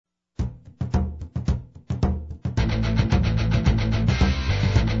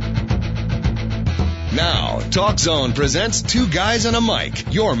Talk Zone presents Two Guys and a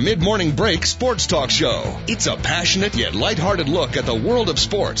Mic, your mid-morning break sports talk show. It's a passionate yet lighthearted look at the world of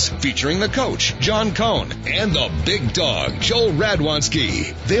sports, featuring the coach, John Cohn, and the big dog, Joel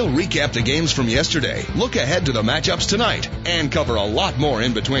Radwanski. They'll recap the games from yesterday, look ahead to the matchups tonight, and cover a lot more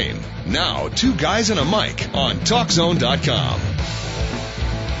in between. Now, Two Guys and a Mic on TalkZone.com.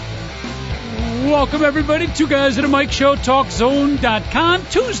 Welcome, everybody. Two Guys and a Mic show, TalkZone.com.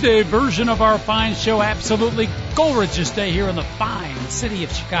 Tuesday version of our fine show. Absolutely gorgeous day here in the fine city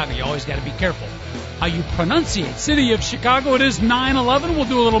of Chicago. You always got to be careful how you pronunciate city of Chicago. It is 9/11. We'll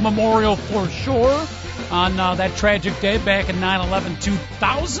do a little memorial for sure on that tragic day back in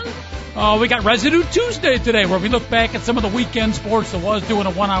 9/11/2000. We got Residue Tuesday today, where we look back at some of the weekend sports that was, doing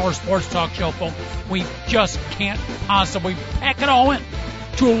a 1-hour sports talk show. Folks, we just can't possibly pack it all in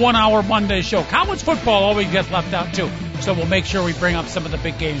to a 1-hour Monday show. College football always gets left out, too. So we'll make sure we bring up some of the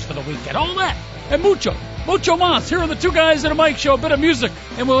big games for the weekend. All that and mucho más here on the Two Guys and a Mic show. A bit of music,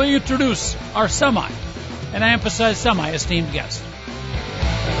 and we'll introduce our semi, and I emphasize semi, esteemed guest.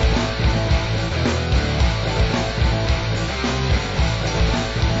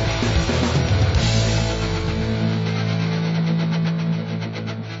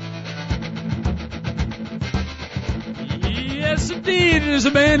 Yes, indeed. It is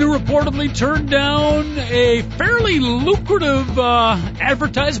a man who reportedly turned down a fairly lucrative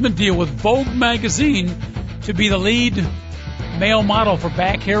advertisement deal with Vogue magazine to be the lead male model for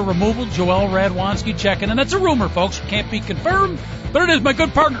back hair removal. Joel Radwanski checking. And that's a rumor, folks. Can't be confirmed, but it is my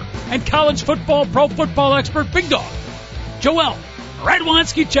good partner and college football, pro football expert, Big Dog, Joel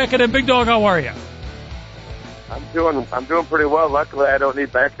Radwanski checking in. Big Dog, how are you? I'm doing pretty well. Luckily, I don't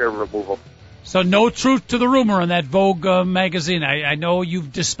need back hair removal. So no truth to the rumor on that Vogue magazine. I know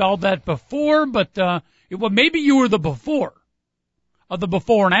you've dispelled that before, but maybe you were the before of the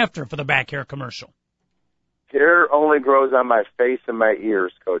before and after for the back hair commercial. Hair only grows on my face and my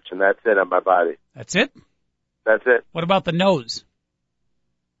ears, Coach, and that's it on my body. That's it? That's it. What about the nose?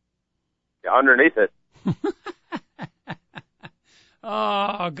 Yeah, underneath it.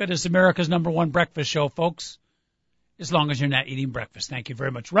 Oh, goodness, America's #1 breakfast show, folks. As long as you're not eating breakfast. Thank you very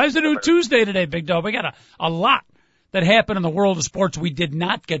much. Residue Tuesday today, Big Dog. We got a lot that happened in the world of sports we did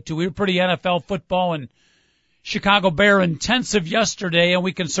not get to. We were pretty NFL football and Chicago Bear intensive yesterday, and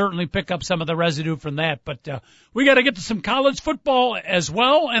we can certainly pick up some of the residue from that. But we got to get to some college football as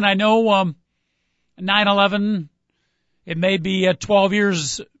well. And I know 9/11, it may be 12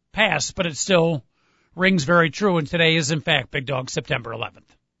 years past, but it still rings very true. And today is, in fact, Big Dog, September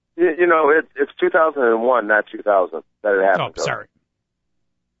 11th. You know, it's 2001, not 2000 that it happened. Oh, sorry.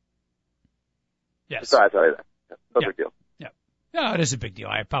 Yes. So I tell you that. No big deal. Yeah. No, it is a big deal.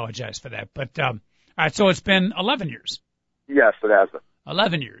 I apologize for that. But, all right, so it's been 11 years. Yes, it has been.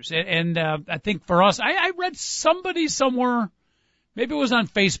 11 years. And I think for us, I read somebody somewhere, maybe it was on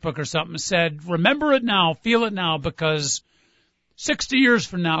Facebook or something, said, remember it now, feel it now, because 60 years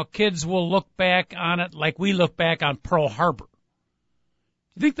from now, kids will look back on it like we look back on Pearl Harbor.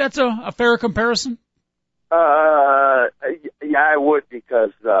 You think that's a fair comparison? Yeah, I would,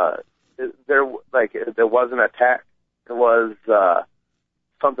 because there was an attack. It was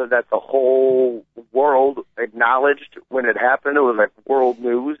something that the whole world acknowledged when it happened. It was like world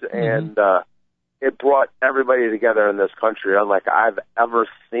news, and it brought everybody together in this country, unlike I've ever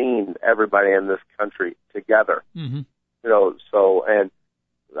seen everybody in this country together. Mm-hmm. You know, so and.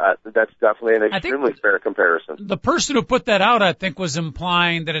 That's definitely an extremely fair comparison. The person who put that out, I think, was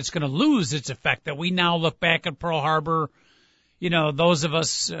implying that it's going to lose its effect, that we now look back at Pearl Harbor, you know, those of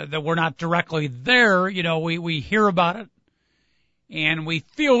us that were not directly there, you know, we hear about it and we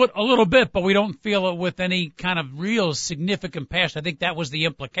feel it a little bit, but we don't feel it with any kind of real significant passion. I think that was the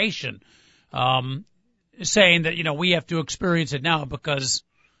implication, saying that, you know, we have to experience it now because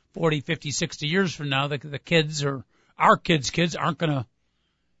 40, 50, 60 years from now, the kids or our kids' aren't going to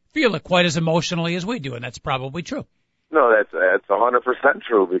feel it quite as emotionally as we do, and that's probably true. No, that's 100%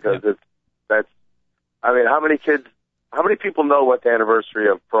 true, because I mean, how many people know what the anniversary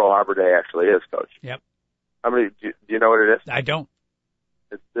of Pearl Harbor Day actually is, Coach? Yep. Do you know what it is? I don't.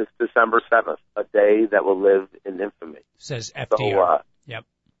 It's December 7th, a day that will live in infamy. Says FDR. Yep.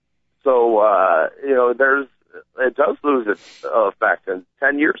 So, you know, it does lose its effect, and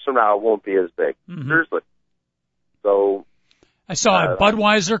 10 years from now it won't be as big. Mm-hmm. Seriously. So, I saw a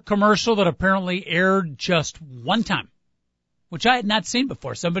Budweiser commercial that apparently aired just one time, which I had not seen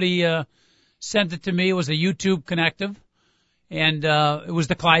before. Somebody sent it to me. It was a YouTube connective, and it was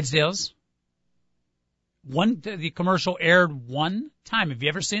the Clydesdales. The commercial aired one time. Have you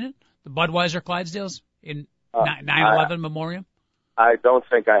ever seen it? The Budweiser Clydesdales in 9/11 Memorial? I don't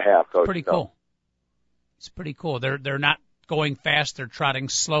think I have, Coach. Pretty cool. It's pretty cool. They're not going fast. They're trotting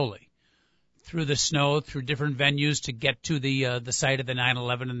slowly through the snow, through different venues to get to the site of the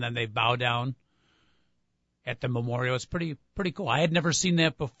 9/11, and then they bow down at the memorial. It's pretty cool. I had never seen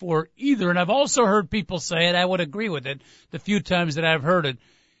that before either, and I've also heard people say it. I would agree with it. The few times that I've heard it,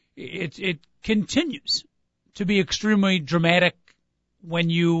 it continues to be extremely dramatic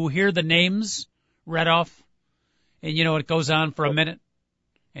when you hear the names read off, and it goes on for a minute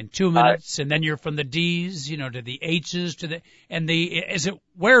and 2 minutes, and then you're from the D's, to the H's, as it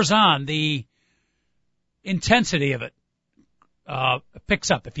wears on, the intensity of it picks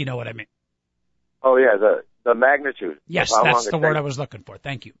up, if you know what I mean. Oh yeah, the magnitude. Yes, that's the word I was looking for.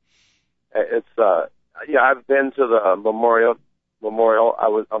 Thank you. It's I've been to the memorial.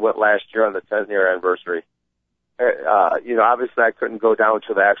 I went last year on the 10th-year anniversary. Obviously I couldn't go down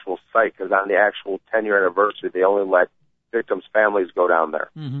to the actual site because on the actual 10-year anniversary they only let victims' families go down there.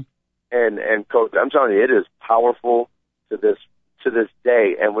 Mm-hmm. And Coach, I'm telling you, it is powerful to this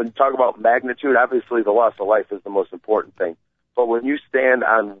day. And when you talk about magnitude, obviously the loss of life is the most important thing. But when you stand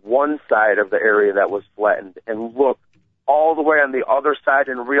on one side of the area that was flattened and look all the way on the other side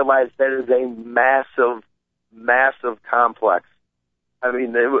and realize that is a massive, massive complex. I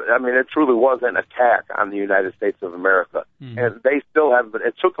mean, it truly was an attack on the United States of America. Mm-hmm. And they still have,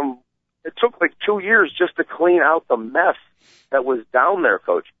 it took like 2 years just to clean out the mess that was down there,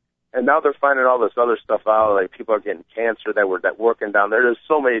 Coach. And now they're finding all this other stuff out, like people are getting cancer that working down there. There's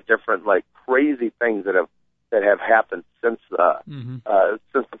so many different, like, crazy things that have happened since the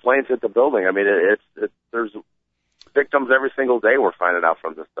planes hit the building. I mean, there's victims every single day we're finding out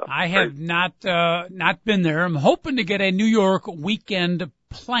from this stuff. I have not been there. I'm hoping to get a New York weekend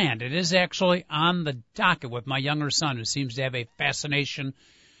planned. It is actually on the docket with my younger son, who seems to have a fascination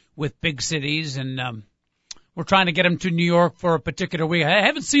with big cities, and we're trying to get him to New York for a particular week. I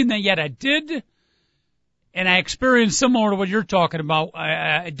haven't seen that yet. I did, and I experienced similar to what you're talking about.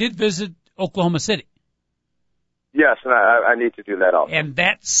 I did visit Oklahoma City. Yes, and I need to do that also. And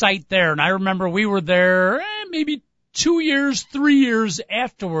that site there, and I remember we were there maybe 2 years, 3 years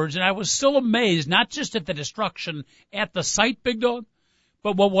afterwards, and I was still amazed, not just at the destruction at the site, Big Dog,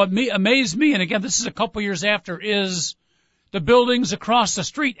 but what amazed me, and again, this is a couple years after, is the buildings across the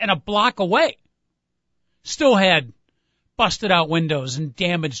street and a block away still had busted out windows and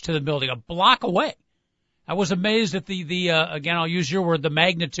damage to the building a block away. I was amazed at the again, I'll use your word, the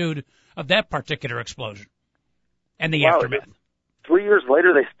magnitude of that particular explosion and the aftermath. 3 years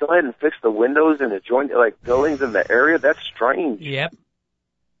later, they still hadn't fixed the windows in the buildings in the area. That's strange. Yep.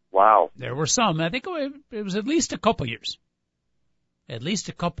 Wow. There were some. I think it was at least a couple years. At least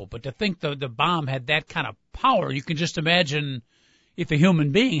a couple. But to think the bomb had that kind of power, you can just imagine if a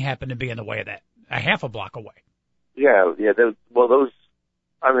human being happened to be in the way of that, a half a block away. Yeah. All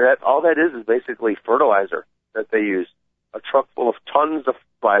that is basically fertilizer that they used. A truck full of tons of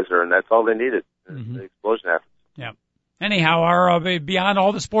fertilizer, and that's all they needed. Mm-hmm. The explosion happened. Yeah. Anyhow, beyond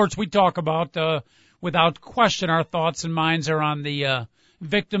all the sports we talk about, without question, our thoughts and minds are on the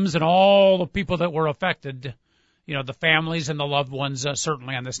victims and all the people that were affected. The families and the loved ones,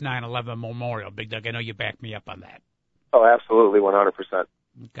 certainly on this 9/11 memorial. Big Doug, I know you back me up on that. Oh, absolutely, 100%.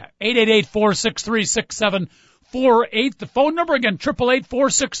 Okay. 888-463-6748. The phone number again,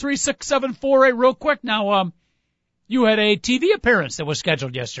 888-463-6748. Real quick now, you had a TV appearance that was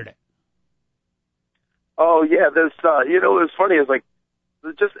scheduled yesterday. Oh yeah, this it was funny. It's like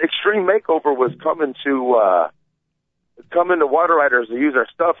just Extreme Makeover was coming to Water Riders to use our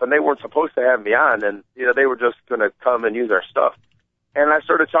stuff, and they weren't supposed to have me on, and they were just going to come and use our stuff. And I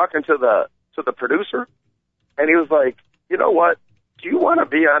started talking to the producer, and he was like, "You know what? Do you want to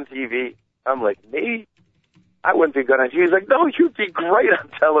be on TV?" I'm like, "Me? I wouldn't be good on TV." He's like, "No, you'd be great on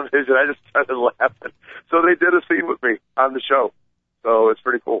television." I just started laughing. So they did a scene with me on the show. So it's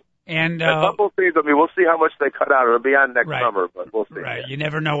pretty cool. And a couple of things. I mean, we'll see how much they cut out. It'll be on next summer, but we'll see. Right. You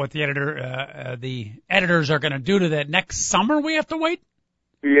never know what the editors are going to do to that. Next summer we have to wait?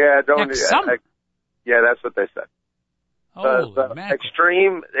 Yeah, next summer? Yeah, that's what they said. The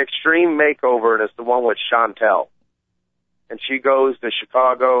Extreme Makeover, and it's the one with Chantel. And she goes to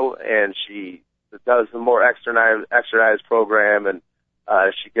Chicago, and she does the more externized program, and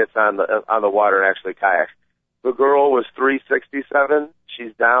she gets on the water and actually kayaks. The girl was 367.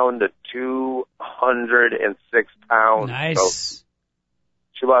 She's down to 206 pounds. Nice. So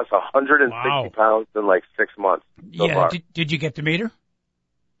she lost 160 pounds in like 6 months. So far. Did you get to meet her?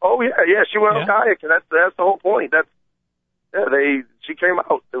 Oh yeah. She went on kayak, and that's the whole point. She came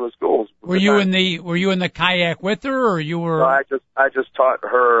out. It was cool. Were you in the kayak with her, or you were? No, I just taught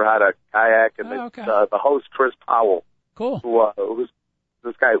her how to kayak, and the host Chris Powell, cool, who's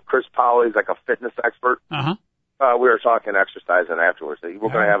this guy, Chris Powell, he's like a fitness expert. Uh-huh. We were talking exercising afterwards. So we're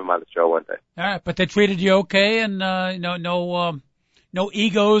going to have him on the show one day. All right, but they treated you okay, and no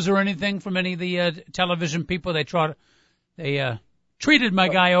egos or anything from any of the television people. They treated my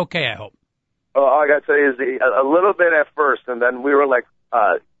guy okay, I hope. Well, all I got to say is a little bit at first, and then we were like,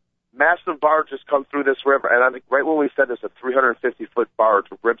 massive barges come through this river, and I think right when we said this, a 350-foot barge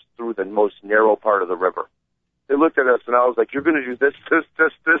rips through the most narrow part of the river. They looked at us, and I was like, "You're going to do this," and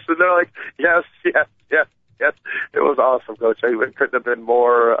they're like, "Yes." It was awesome, Coach. It couldn't have been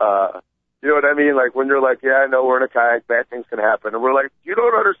more. You know what I mean? Like when you're like, "Yeah, I know we're in a kayak, bad things can happen," and we're like, "You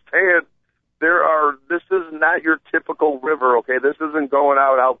don't understand. This is not your typical river, okay? This isn't going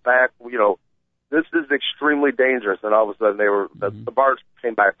out back, you know." This is extremely dangerous, and all of a sudden the barge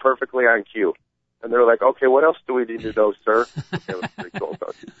came by perfectly on cue, and they're like, "Okay, what else do we need to know, sir?" It was pretty cool,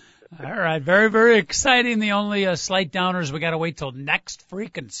 Coach. All right, very, very exciting. The only slight downers, we got to wait till next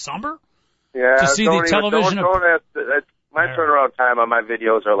freaking summer to see the television. My turnaround time on my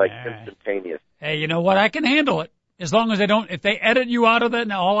videos are like instantaneous. Hey, you know what? I can handle it as long as if they edit you out of it,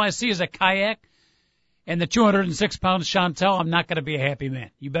 and all I see is a kayak and the 206-pound Chantel, I'm not going to be a happy man.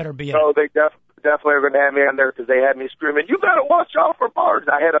 You better be. No, they definitely are going to have me on there because they had me screaming, "You got to watch out for bards."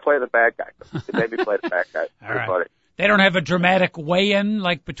 I had to play the bad guy. They made me play the bad guy. All right. Funny. They don't have a dramatic weigh-in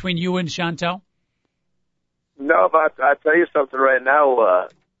like between you and Chantel? No, but I'll tell you something right now.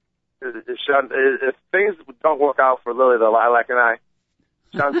 If things don't work out for Lily the Lilac and I,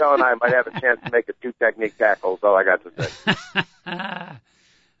 Chantel and I might have a chance to make a two-technique tackle. That's all I got to say.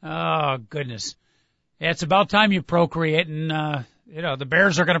 Oh, goodness. Yeah, it's about time you procreate, and the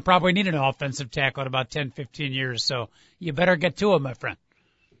Bears are going to probably need an offensive tackle in about 10, 15 years, so you better get to it, my friend.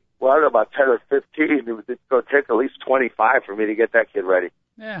 Well, I don't know about 10 or 15. It's going to take at least 25 for me to get that kid ready.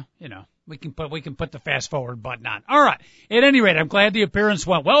 Yeah, we can put the fast forward button on. All right. At any rate, I'm glad the appearance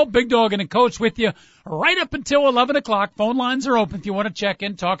went well. Big Dog and a Coach with you right up until 11 o'clock. Phone lines are open if you want to check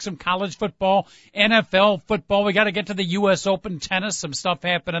in, talk some college football, NFL football. We got to get to the U.S. Open tennis, some stuff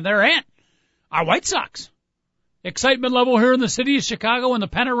happening there, and our White Sox. Excitement level here in the city of Chicago in the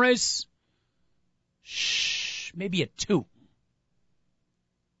pennant race. Maybe a 2.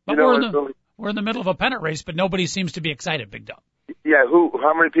 But we're in the middle of a pennant race, but nobody seems to be excited, Big Dog. Yeah,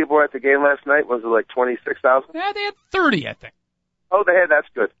 how many people were at the game last night? Was it like 26,000? Yeah, they had 30, I think. Oh, that's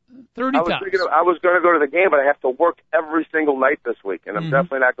good. 30,000. I was going to go to the game, but I have to work every single night this week, and I'm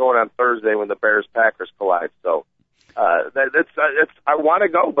definitely not going on Thursday when the Bears-Packers collide. So I want to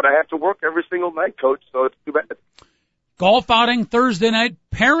go, but I have to work every single night, Coach, so it's too bad. Golf outing Thursday night.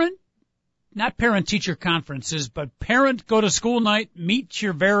 Not parent-teacher conferences, but parent go-to-school night, meet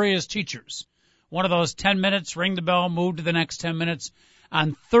your various teachers. One of those 10 minutes, ring the bell, move to the next 10 minutes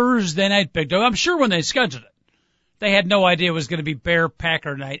on Thursday night, Big Dog. I'm sure when they scheduled it, they had no idea it was going to be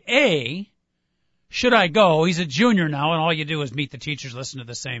Bear-Packer night. A, should I go? He's a junior now, and all you do is meet the teachers, listen to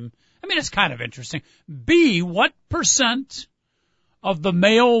the same. I mean, it's kind of interesting. B, what % of the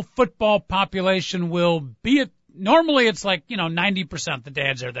male football population will be at, normally it's like, 90% the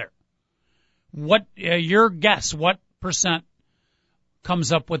dads are there. What, your guess, what %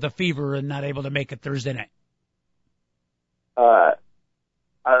 comes up with a fever and not able to make it Thursday night? All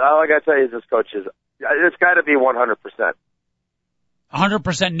I got to tell you is this, Coach, it's got to be 100%.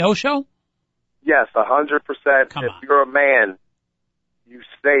 100% no-show? Yes, 100%. If you're a man, you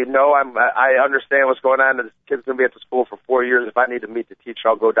say, no, I understand what's going on. The kid's going to be at the school for 4 years. If I need to meet the teacher,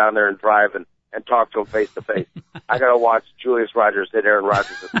 I'll go down there and drive and talk to him face to face. I got to watch Julius Rogers hit Aaron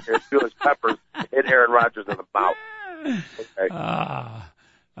Rodgers, Julius Peppers hit Aaron Rodgers in the mouth. Okay.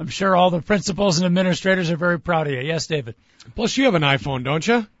 I'm sure all the principals and administrators are very proud of you. Yes, David. Plus, you have an iPhone, don't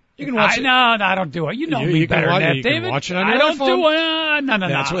you? You can watch it. No, I don't do it. You know me better than that, David. You can watch it on your iPhone. I don't do it. No.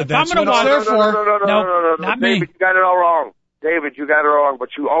 That's what I'm it's there for. No, not me. David, you got it all wrong. David, you got it wrong, but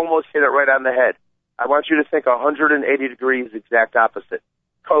you almost hit it right on the head. I want you to think 180 degrees exact opposite.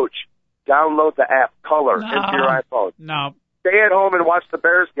 Coach, download the app Color into your iPhone. No. Stay at home and watch the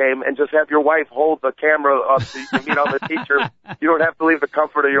Bears game and just have your wife hold the camera up so you can meet all the teachers. You don't have to leave the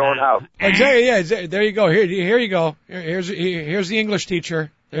comfort of your own house. Exactly, there you go. Here you go. Here's the English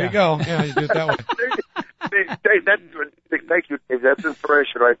teacher. There you go. Yeah, you do it that way. Thank you, Dave. That's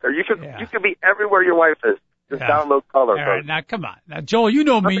inspiration right there. You can be everywhere your wife is. Just download Color. All right, now come on. Now, Joel, you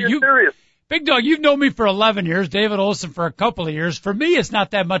know me. I'm serious. Big Dog, you've known me for 11 years. David Olson for a couple of years. For me, it's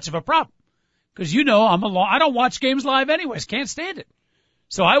not that much of a problem. Because I don't watch games live anyways. Can't stand it.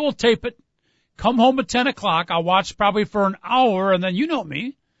 So I will tape it, come home at 10 o'clock. I'll watch probably for an hour, and then you know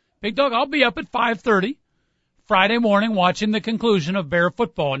me. Big Dog, I'll be up at 5:30 Friday morning watching the conclusion of Bear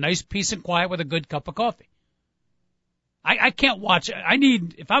football. A nice peace and quiet with a good cup of coffee. I can't watch.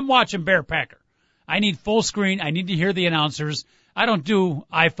 If I'm watching Bear Packer, I need full screen. I need to hear the announcers. I don't do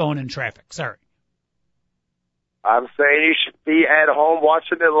iPhone in traffic. Sorry. I'm saying you should be at home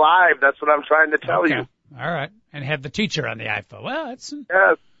watching it live. That's what I'm trying to tell you. All right. And have the teacher on the iPhone. Well, it's an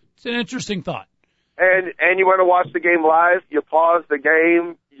interesting thought. And you want to watch the game live, you pause the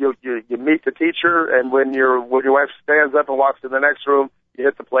game, you meet the teacher, and when your wife stands up and walks to the next room, you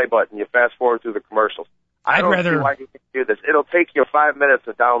hit the play button. You fast forward through the commercials. I don't see why you can do this. It'll take you 5 minutes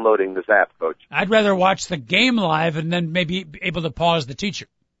of downloading this app, Coach. I'd rather watch the game live and then maybe be able to pause the teacher.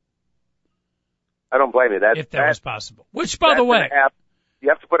 I don't blame you. If that was possible. Which, by the way, you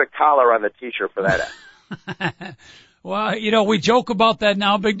have to put a collar on the teacher for that app. Well, we joke about that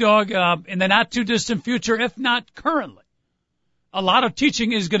now, Big Dog. In the not too distant future, if not currently, a lot of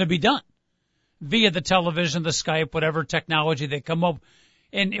teaching is going to be done via the television, the Skype, whatever technology they come up.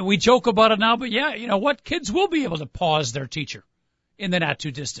 And we joke about it now, but yeah, you know what? Kids will be able to pause their teacher in the not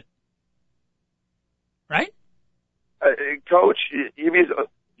too distant. Right? Coach, you mean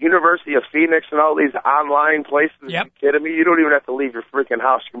University of Phoenix and all these online places? Yep. Are you kidding me? You don't even have to leave your freaking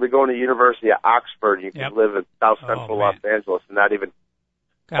house. You can be going to University of Oxford. You can live in South Central Los Angeles and not even...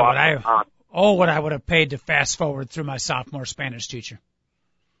 God, what I would have paid to fast forward through my sophomore Spanish teacher.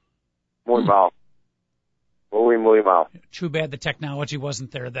 Muy mal. Muy mal. Too bad the technology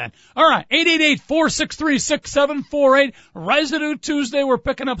wasn't there then. All right, 888-463-6748. Residue Tuesday. We're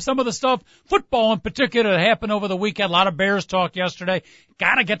picking up some of the stuff, football in particular, that happened over the weekend. A lot of Bears talk yesterday.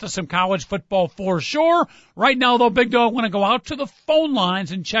 Got to get to some college football for sure. Right now, though, Big Dog, want to go out to the phone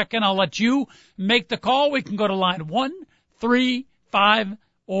lines and check in. I'll let you make the call. We can go to line 1, 3, 5,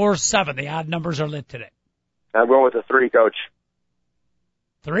 or 7. The odd numbers are lit today. I'm going with the 3, Coach.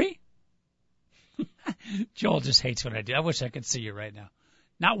 3? Joel just hates what I do. I wish I could see you right now.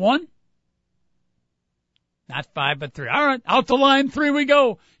 Not 1? Not 5, but 3. All right, out to line 3 we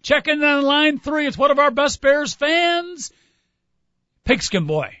go. Checking on line 3. It's one of our best Bears fans. Pigskin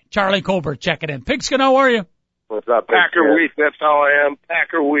Boy, Charlie Colbert checking in. Pigskin, how are you? What's up, Packer week, that's how I am.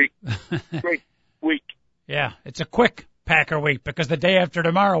 Packer week. Great week. Yeah, it's a quick Packer week because the day after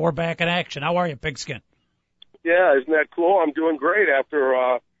tomorrow we're back in action. How are you, Pigskin? Yeah, isn't that cool? I'm doing great after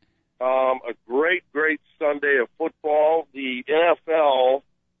a great Sunday of football. The NFL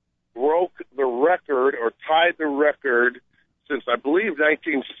broke the record or tied the record since, I believe,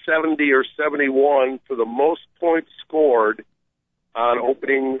 1970 or 71 for the most points scored on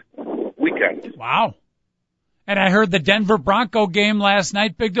opening weekend. Wow. And I heard the Denver Bronco game last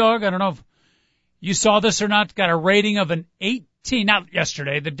night, Big Dog. I don't know if you saw this or not. Got a rating of an 18, not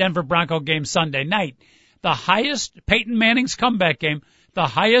yesterday, the Denver Bronco game Sunday night. The highest, Peyton Manning's comeback game, the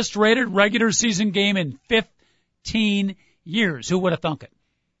highest rated regular season game in 15 years. Who would have thunk it?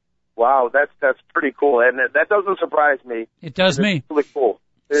 Wow, that's pretty cool. And that doesn't surprise me. It does me. It's really cool.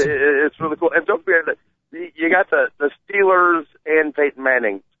 It's really cool. And don't forget that you got the Steelers and Peyton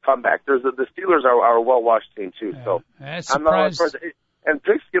Manning comeback. The Steelers are a well-watched team, too. So I'm not surprised. And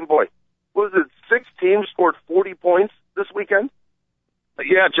Pigskin Boy, what was it, 6 teams scored 40 points this weekend?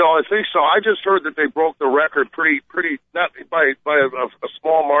 Yeah, Joe, I think so. I just heard that they broke the record pretty, not by a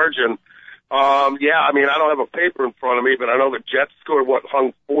small margin. Yeah, I mean, I don't have a paper in front of me, but I know the Jets scored,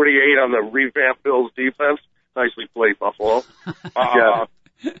 hung 48 on the revamped Bills defense. Nicely played, Buffalo.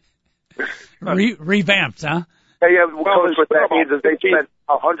 Revamped, huh? Hey, Coach, what that means is they spent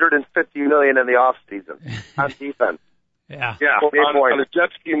 $150 million in the off season on defense. Yeah. Yeah, on a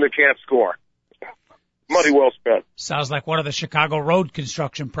Jets team that can't score. Money well spent. Sounds like one of the Chicago road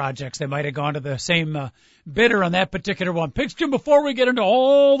construction projects. They might have gone to the same bidder on that particular one. Pigskin, before we get into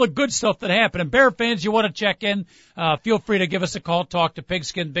all the good stuff that happened, and Bear fans, you want to check in, feel free to give us a call. Talk to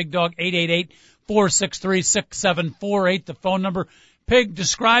Pigskin, Big Dog, 888-463-6748, the phone number. Pig,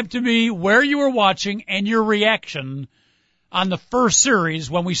 describe to me where you were watching and your reaction on the first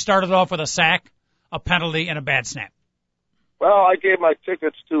series when we started off with a sack, a penalty, and a bad snap. Well, I gave my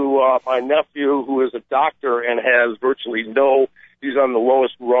tickets to my nephew, who is a doctor and has virtually he's on the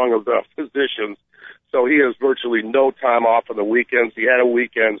lowest rung of the physicians, so he has virtually no time off on the weekends. He had a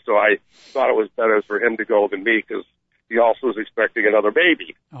weekend, so I thought it was better for him to go than me because he also is expecting another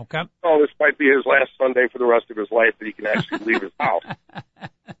baby. Okay. So this might be his last Sunday for the rest of his life that he can actually leave his house. Okay.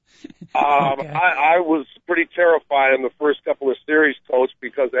 I was pretty terrified in the first couple of series, Coach,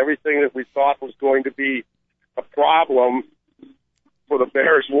 because everything that we thought was going to be a problem for the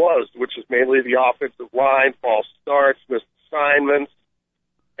Bears which is mainly the offensive line, false starts, missed assignments,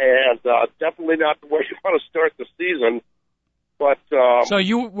 and definitely not the way you want to start the season. But so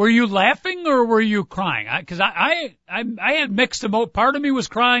were you laughing or were you crying? Because I had mixed emotions. Part of me was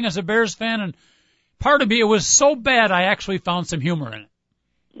crying as a Bears fan, and part of me, it was so bad I actually found some humor in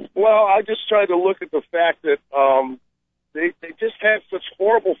it. Well, I just tried to look at the fact that they just had such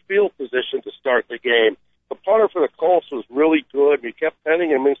horrible field position to start the game. The punter for the Colts was really good, and he kept pinning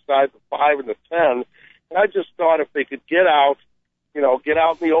him inside the 5 and the 10. And I just thought if they could get out in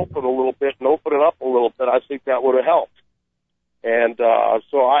the open a little bit and open it up a little bit, I think that would have helped. And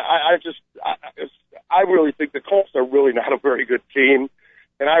so I really think the Colts are really not a very good team,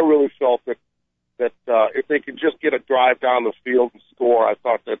 and I really felt that if they could just get a drive down the field and score, I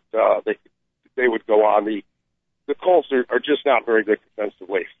thought that they would go on. The Colts are just not very good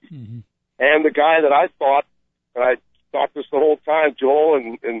defensively. Mm-hmm. And the guy that I thought, and I thought this the whole time, Joel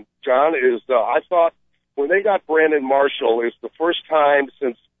and John, is I thought when they got Brandon Marshall, is the first time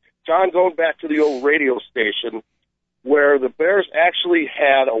since John going back to the old radio station where the Bears actually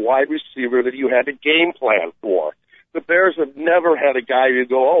had a wide receiver that you had a game plan for. The Bears have never had a guy you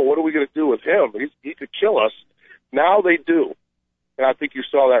go, oh, what are we going to do with him? He could kill us. Now they do. And I think you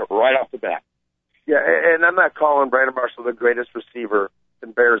saw that right off the bat. Yeah, and I'm not calling Brandon Marshall the greatest receiver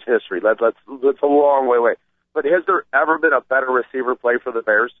in Bears history. That's a long way away. But has there ever been a better receiver play for the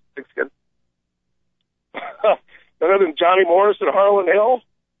Bears, Pigskin? Better than Johnny Morris and Harlan Hill?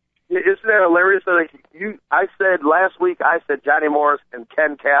 Isn't that hilarious? I said last week, Johnny Morris and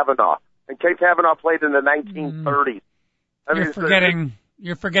Ken Cavanaugh. And Ken Cavanaugh played in the 1930s.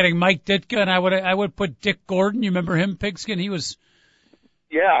 You're forgetting Mike Ditka, and I would put Dick Gordon. You remember him, Pigskin? He was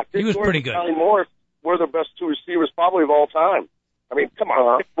Gordon pretty good. And Johnny Morris were the best two receivers probably of all time. I mean, come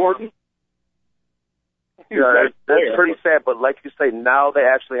on, Dick Gordon. Yeah, that's pretty sad, but like you say, now they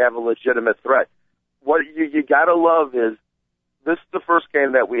actually have a legitimate threat. What you gotta love is this is the first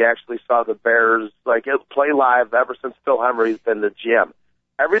game that we actually saw the Bears play live ever since Phil Emery's been the GM.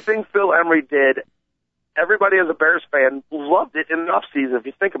 Everything Phil Emery did, everybody as a Bears fan loved it in the offseason. If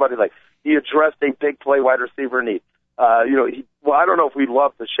you think about it, he addressed a big play wide receiver need. I don't know if we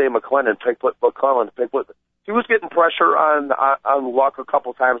loved the Shea McClellan pick, but he was getting pressure on Luck a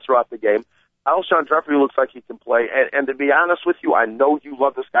couple times throughout the game. Alshon Jeffrey looks like he can play, and to be honest with you, I know you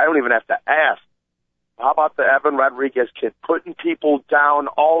love this guy. I don't even have to ask. How about the Evan Rodriguez kid putting people down?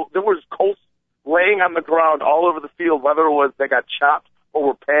 There was Colts laying on the ground all over the field, whether it was they got chopped or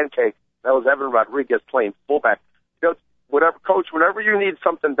were pancaked. That was Evan Rodriguez playing fullback. Whenever you need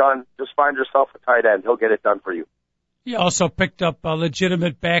something done, just find yourself a tight end. He'll get it done for you. He also picked up a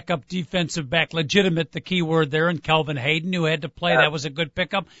legitimate backup defensive back, legitimate, the key word there, and Kelvin Hayden, who had to play. Yeah. That was a good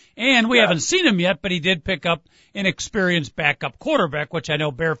pickup. And we haven't seen him yet, but he did pick up an experienced backup quarterback, which I know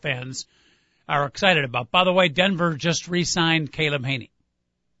Bear fans are excited about. By the way, Denver just re-signed Caleb Haney.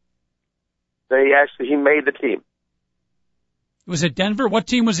 He made the team. Was it Denver? What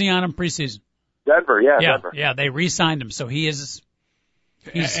team was he on in preseason? Denver, Denver. Yeah, they re-signed him, so he's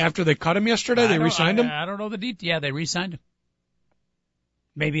after they cut him yesterday, they re-signed him? I don't know the details. Yeah, they re-signed him.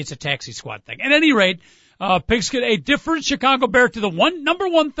 Maybe it's a taxi squad thing. At any rate, Pigskin, a different Chicago Bear to the number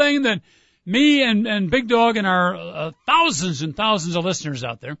one thing that me and Big Dog and our thousands and thousands of listeners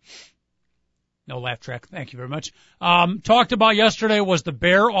out there, no laugh track, thank you very much, talked about yesterday was the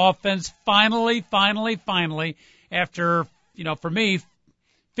Bear offense finally, after, for me,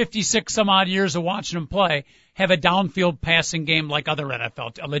 56 some odd years of watching them play, have a downfield passing game like other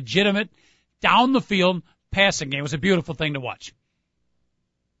NFL. A legitimate down the field passing game. It was a beautiful thing to watch.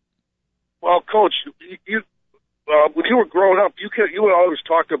 Well, Coach, you when you were growing up, you always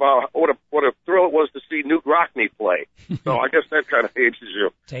talked about what a thrill it was to see Newt Rockne play. So I guess that kind of ages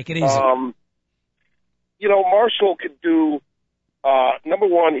you. Take it easy. Marshall could do. Number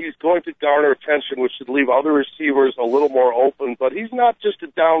one, he's going to garner attention, which should leave other receivers a little more open, but he's not just a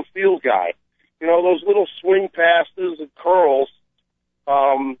downfield guy. Those little swing passes and curls,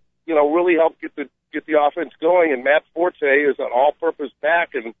 really help get the offense going, and Matt Forte is an all-purpose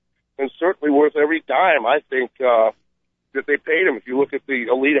back and certainly worth every dime, I think, that they paid him. If you look at the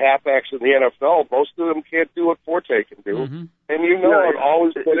elite halfbacks in the NFL, most of them can't do what Forte can do. Mm-hmm. And I've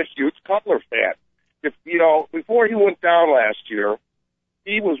always been a huge Cutler fan. Before he went down last year,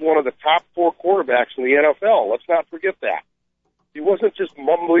 he was one of the top 4 quarterbacks in the NFL. Let's not forget that. He wasn't just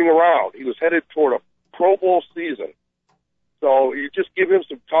mumbling around. He was headed toward a Pro Bowl season. So you just give him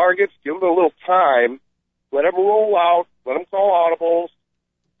some targets, give him a little time, let him roll out, let him call audibles,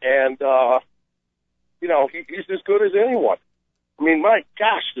 and, he's as good as anyone. I mean, my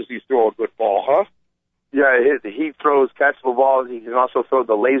gosh, does he throw a good ball, huh? Yeah, he throws catchable balls. He can also throw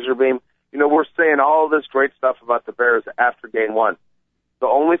the laser beam. We're saying all this great stuff about the Bears after game one. The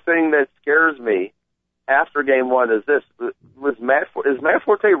only thing that scares me after game one is this. Is Matt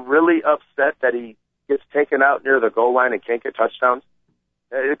Forte really upset that he gets taken out near the goal line and can't get touchdowns?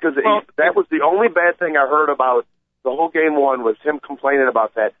 Because that was the only bad thing I heard about the whole game one was him complaining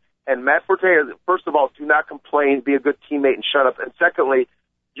about that. And Matt Forte, first of all, do not complain, be a good teammate, and shut up. And secondly,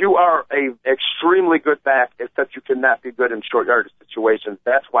 you are a extremely good back, except you cannot be good in short yardage situations.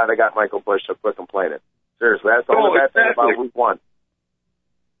 That's why they got Michael Bush to quit complaining. Seriously, that's the only bad thing about week one.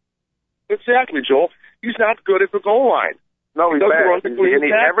 Exactly, Joel. He's not good at the goal line. No, he's bad. He's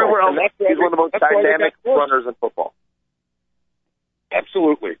everywhere else. He's one of the most dynamic runners in football.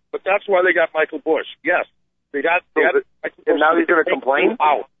 Absolutely. But that's why they got Michael Bush. Yes. They got and now he's going to complain?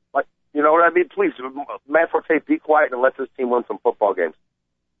 Out. Like, you know what I mean? Please, Matt Forte, be quiet and let this team win some football games.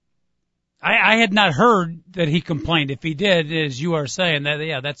 I had not heard that he complained. If he did, as you are saying,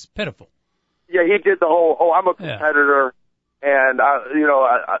 that's pitiful. Yeah, he did the whole, I'm a competitor, and,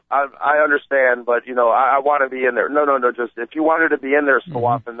 I understand, but, I want to be in there. No, just if you wanted to be in there so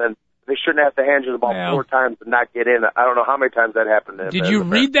often, then they shouldn't have to hand you the ball 4 times and not get in. I don't know how many times that happened. Did you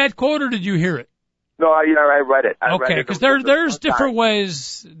read that quote or did you hear it? No, I read it. Okay, because there's different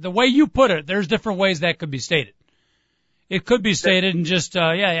ways. The way you put it, there's different ways that could be stated. It could be stated in just,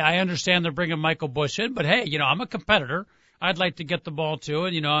 I understand they're bringing Michael Bush in, but hey, I'm a competitor. I'd like to get the ball too,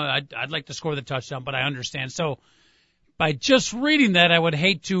 and I'd like to score the touchdown, but I understand. So by just reading that, I would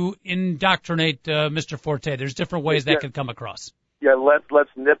hate to indoctrinate Mr. Forte. There's different ways that could come across. Yeah, let's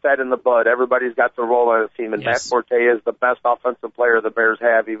nip that in the bud. Everybody's got their role on the team, and Matt Forte is the best offensive player the Bears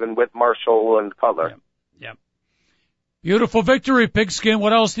have, even with Marshall and Cutler. Yep. Beautiful victory, Pigskin.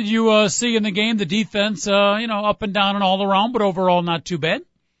 What else did you see in the game? The defense, up and down and all around, but overall not too bad.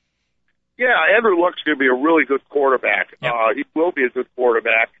 Yeah, Andrew Luck's going to be a really good quarterback. Yep. He will be a good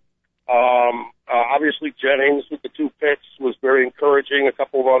quarterback. Obviously, Jennings with the 2 picks was very encouraging. A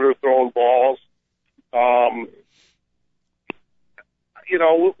couple of underthrown balls.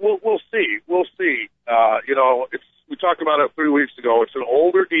 We'll see. We'll see. We talked about it 3 weeks ago. It's an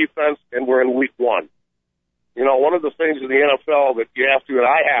older defense, and we're in week 1. One of the things in the NFL that you have to, and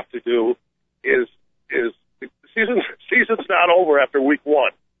I have to do, is the season's not over after week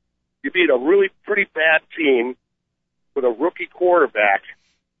 1. You beat a really pretty bad team with a rookie quarterback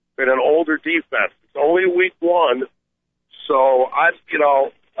and an older defense. It's only week 1, so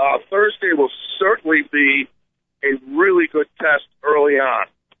Thursday will certainly be a really good test early on,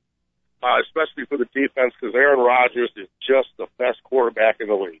 especially for the defense, because Aaron Rodgers is just the best quarterback in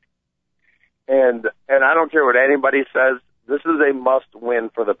the league. And I don't care what anybody says, this is a must-win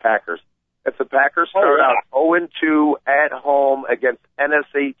for the Packers. If the Packers start out 0-2 at home against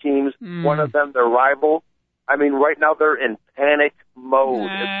NFC teams, one of them their rival, I mean, right now they're in panic mode,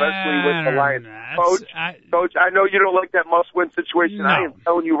 especially with the Lions. Coach, I know you don't like that must-win situation. No. I am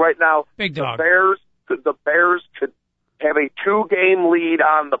telling you right now, Big dog. The Bears could have a 2-game lead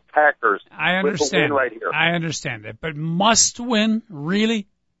on the Packers. I understand. With a win right here. I understand that, but must win, really?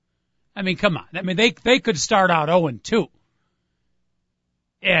 I mean, come on. I mean, they could start out 0-2.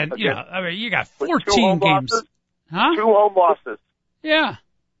 And, you got 14 games. Losses, huh? 2 home losses. Yeah.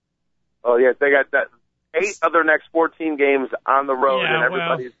 Oh, yeah, they got that 8 of their next 14 games on the road, and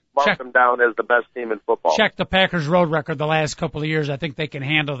everybody's marked them down as the best team in football. Check the Packers' road record the last couple of years. I think they can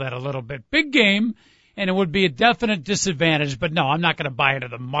handle that a little bit. Big game, and it would be a definite disadvantage, but no, I'm not going to buy into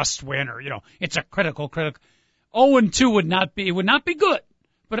the must-win or, it's a critical. 0-2 would not be good,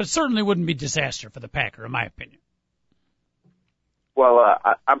 but it certainly wouldn't be disaster for the Packer, in my opinion. Well,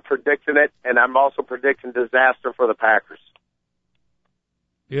 I'm predicting it, and I'm also predicting disaster for the Packers.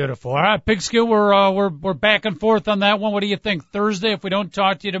 Beautiful. All right, Pigskin, we're back and forth on that one. What do you think? Thursday, if we don't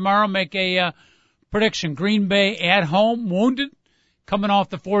talk to you tomorrow, make a prediction. Green Bay at home, wounded, coming off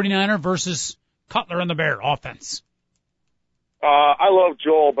the 49er versus Cutler and the Bear offense. I love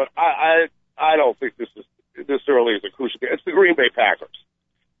Joel, but I don't think this early is a crucial game. It's the Green Bay Packers.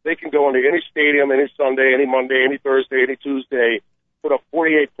 They can go into any stadium, any Sunday, any Monday, any Thursday, any Tuesday, put up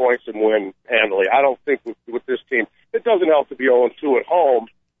 48 points and win handily. I don't think with this team, it doesn't help to be 0-2 at home,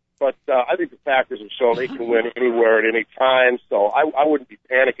 but I think the Packers have shown they can win anywhere at any time, so I wouldn't be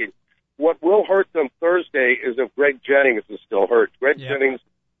panicking. What will hurt them Thursday is if Greg Jennings is still hurt. Jennings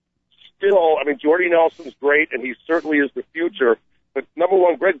still, Jordy Nelson's great, and he certainly is the future, but number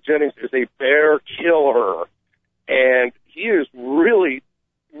one, Greg Jennings is a Bear killer, and he is really,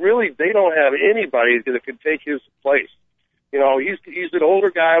 they don't have anybody that can take his place. He's an older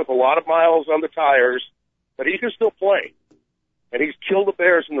guy with a lot of miles on the tires, but he can still play. And he's killed the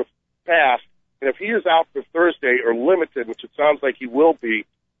Bears in the past. And if he is out for Thursday or limited, which it sounds like he will be,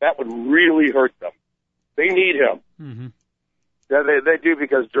 that would really hurt them. They need him. Mm-hmm. Yeah, they do,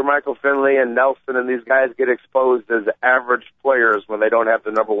 because Jermichael Finley and Nelson and these guys get exposed as average players when they don't have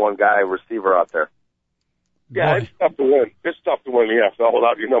the number one guy receiver out there. Yeah, Boy. it's tough to win. It's tough to win the NFL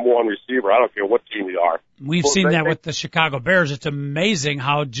without your number one receiver. I don't care what team you are. We've seen that with the Chicago Bears. It's amazing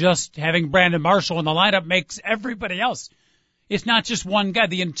how just having Brandon Marshall in the lineup makes everybody else. It's not just one guy.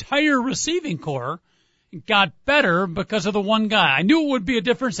 The entire receiving corps got better because of the one guy. I knew it would be a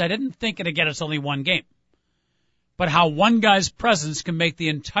difference. I didn't think it'd get us only one game. But how one guy's presence can make the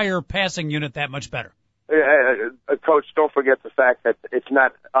entire passing unit that much better. Coach, don't forget the fact that it's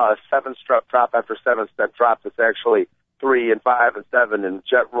not 7-step drop after 7-step drops. It's actually 3 and 5 and 7 and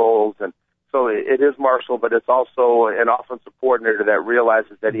jet rolls. And so it is Marshall, but it's also an offensive coordinator that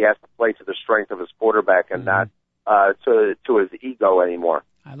realizes that he has to play to the strength of his quarterback and not to his ego anymore.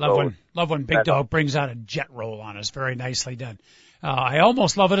 I love when Big Dog brings out a jet roll on us. Very nicely done. I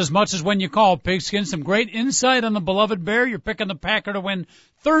almost love it as much as when you call, Pigskin. Some great insight on the beloved Bear. You're picking the Packer to win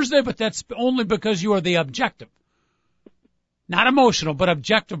Thursday, but that's only because you are the objective, not emotional, but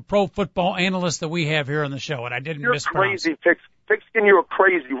objective pro football analyst that we have here on the show, and I didn't mispronounce. You're crazy, Pigskin. You're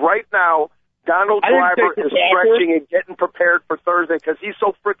crazy. Right now, Donald Driver is stretching and getting prepared for Thursday because he's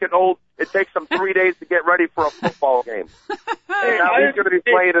so freaking old. It takes him 3 days to get ready for a football game. And now he's going to be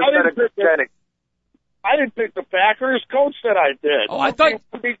playing instead of Jennings. I didn't pick the Packers. Coach said I did. Oh, I thought it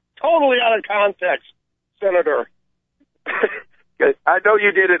would be totally out of context, Senator. I know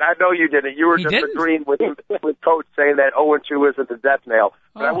you didn't. You were just agreeing with Coach saying that 0-2 isn't the death nail.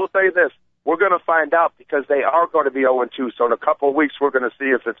 But I will say this. We're going to find out because they are going to be 0-2. So in a couple of weeks, we're going to see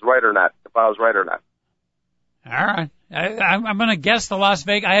if it's right or not, if I was right or not. All right. I'm going to guess the Las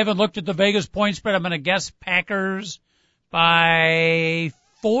Vegas. I haven't looked at the Vegas point spread. I'm going to guess Packers by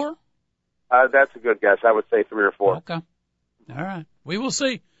 4. That's a good guess. I would say 3 or 4. Okay. All right. We will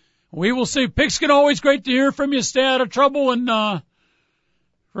see. We will see. Pigskin, always great to hear from you. Stay out of trouble. And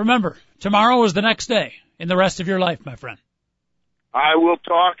remember, tomorrow is the next day in the rest of your life, my friend. I will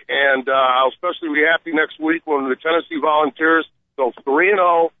talk, and I'll especially be happy next week when the Tennessee Volunteers go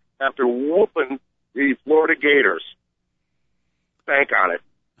 3-0 after whooping the Florida Gators. Bank on it.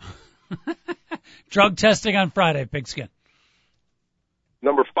 Drug testing on Friday, Pigskin.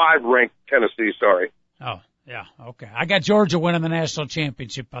 Number 5 ranked Tennessee, sorry. Oh, yeah, okay. I got Georgia winning the national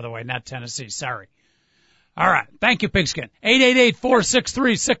championship, by the way, not Tennessee. Sorry. All right. Thank you, Pigskin.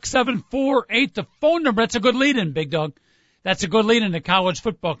 888-463-6748. The phone number. That's a good lead-in, Big Dog. That's a good lead-in to college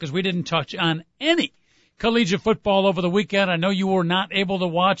football because we didn't touch on any collegiate football over the weekend. I know you were not able to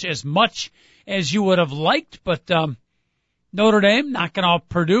watch as much as you would have liked, but Notre Dame knocking off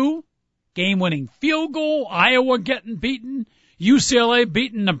Purdue, game-winning field goal, Iowa getting beaten, UCLA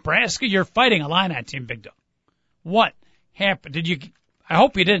beating Nebraska. You're fighting a Illini team, Big Dog. What happened? I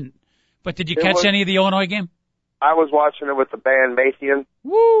hope you didn't, but did you catch any of the Illinois game? I was watching it with the band Mathian.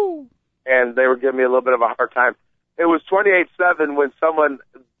 Woo! And they were giving me a little bit of a hard time. It was 28-7 when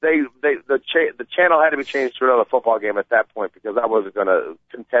the channel had to be changed to another football game at that point because I wasn't going to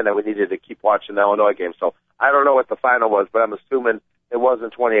contend that we needed to keep watching the Illinois game. So I don't know what the final was, but I'm assuming it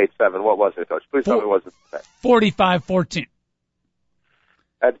wasn't 28-7. What was it, Coach? Please tell me it wasn't 45-14.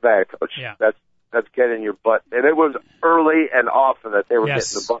 That's bad, Coach. Yeah. That's getting your butt. And it was early and often that they were getting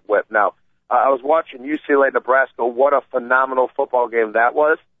the butt whipped. Now, I was watching UCLA, Nebraska. What a phenomenal football game that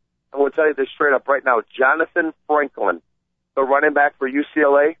was. I will tell you this straight up right now. Jonathan Franklin, the running back for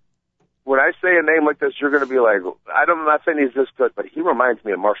UCLA, when I say a name like this, you're going to be like, I'm not saying he's this good, but he reminds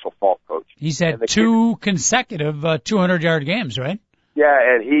me of Marshall Falk, Coach. He's had 2 consecutive 200-yard games, right? Yeah,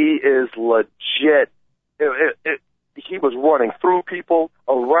 and he is legit. He was running through people,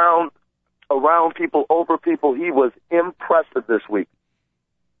 around people, over people. He was impressive this week.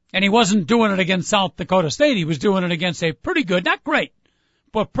 And he wasn't doing it against South Dakota State. He was doing it against a pretty good, not great,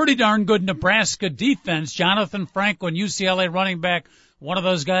 but pretty darn good Nebraska defense. Jonathan Franklin, UCLA running back, one of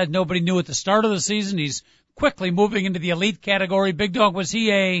those guys nobody knew at the start of the season. He's quickly moving into the elite category. Big Dog, what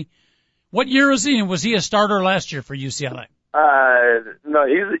year is he? And was he a starter last year for UCLA? No,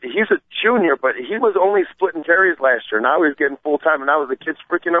 he's a junior, but he was only splitting carries last year. Now he's getting full time, and now the kid's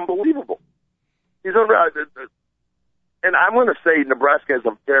freaking unbelievable. And I'm going to say Nebraska has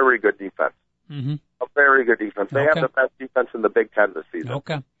a very good defense. Mm-hmm. A very good defense. They have the best defense in the Big Ten this season.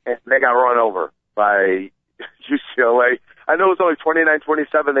 Okay. And they got run over by UCLA. I know it was only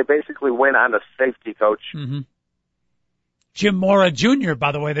 29-27. They basically went on a safety, Coach. Mm-hmm. Jim Mora Jr.,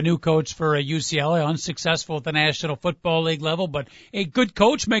 by the way, the new coach for UCLA, unsuccessful at the National Football League level, but a good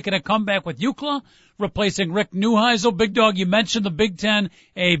coach making a comeback with UCLA, replacing Rick Neuheisel. Big Dog, you mentioned the Big Ten,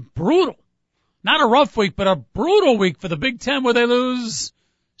 a brutal, not a rough week, but a brutal week for the Big Ten where they lose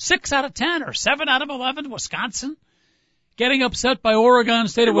 6 out of 10 or 7 out of 11. Wisconsin getting upset by Oregon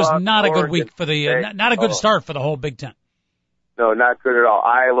State. It was not a good week for not a good start for the whole Big Ten. No, not good at all.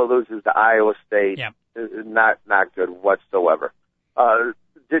 Iowa loses to Iowa State. Yeah. not good whatsoever.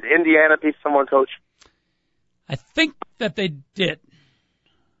 Did Indiana beat someone, Coach? I think that they did.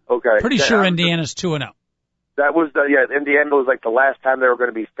 Okay. Pretty sure Indiana's 2-0. That was Indiana was like the last time they were going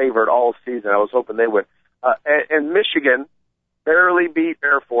to be favored all season. I was hoping they would. And Michigan barely beat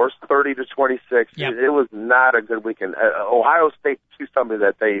Air Force 30-26. Yep. It was not a good weekend. Ohio State beat somebody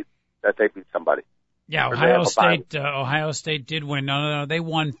that they beat somebody. Yeah, Ohio State did win. No, they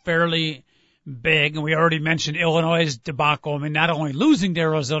won fairly big, and we already mentioned Illinois' debacle. I mean, not only losing to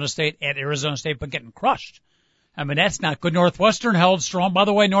Arizona State at Arizona State, but getting crushed. I mean, that's not good. Northwestern held strong. By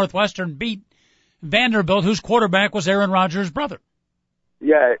the way, Northwestern beat Vanderbilt, whose quarterback was Aaron Rodgers' brother.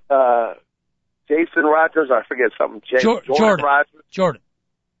 Yeah, Jason Rodgers, I forget something. Jordan Rodgers. Jordan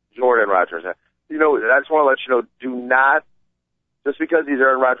Rodgers. You know, I just want to let you know, do not, just because he's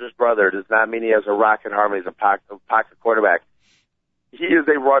Aaron Rodgers' brother does not mean he has a rocket arm. He's a pocket quarterback. He is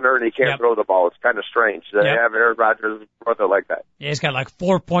a runner, and he can't throw the ball. It's kind of strange to have Aaron Rodgers' brother like that. Yeah, he's got like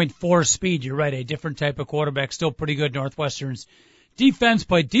 4.4 speed. You're right, a different type of quarterback. Still pretty good. Northwestern's defense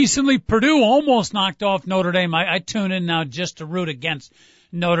played decently. Purdue almost knocked off Notre Dame. I tune in now just to root against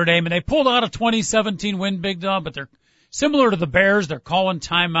Notre Dame, and they pulled out a 2017 win, Big Dog, but they're similar to the Bears. They're calling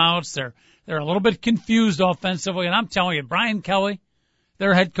timeouts. They're a little bit confused offensively, and I'm telling you, Brian Kelly,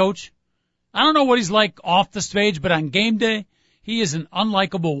 their head coach, I don't know what he's like off the stage, but on game day, he is an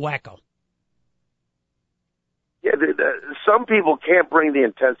unlikable wacko. Yeah, some people can't bring the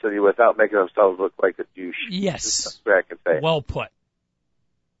intensity without making themselves look like a douche. Yes. That's what I can say. Well put.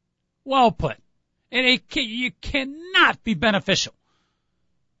 Well put. And you cannot be beneficial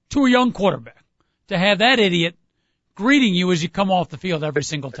to a young quarterback to have that idiot greeting you as you come off the field every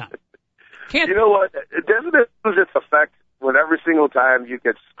single time. Can't. You know what? Doesn't it lose its effect when every single time you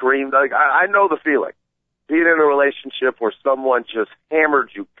get screamed? Like I know the feeling. Being in a relationship where someone just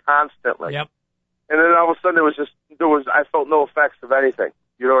hammered you constantly. Yep. And then all of a sudden I felt no effects of anything.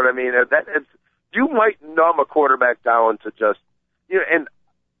 You know what I mean? You might numb a quarterback down to just, and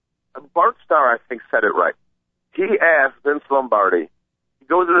Bart Starr, I think, said it right. He asked Vince Lombardi, he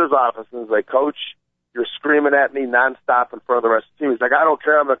goes in his office and he's like, Coach, you're screaming at me nonstop in front of the rest of the team. He's like, I don't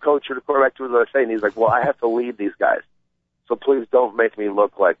care, I'm the coach or the quarterback, do what I say. And he's like, well, I have to lead these guys. So please don't make me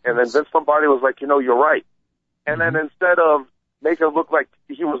look like. And then Vince Lombardi was like, you're right. And then instead of making it look like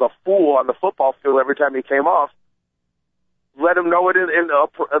he was a fool on the football field every time he came off, let him know it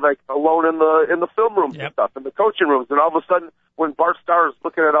like alone in the film rooms and stuff, in the coaching rooms. And all of a sudden, when Bart Starr is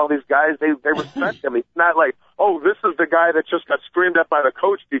looking at all these guys, they respect him. It's not like, oh, this is the guy that just got screamed at by the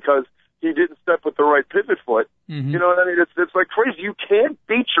coach because he didn't step with the right pivot foot. You know what I mean? It's like crazy. You can't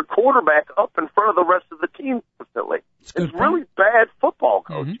beat your quarterback up in front of the rest of the team constantly. It's really bad football,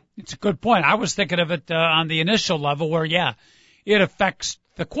 Coach. It's a good point. I was thinking of it on the initial level where, it affects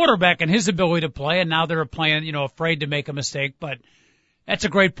the quarterback and his ability to play, and now they're playing, afraid to make a mistake. But that's a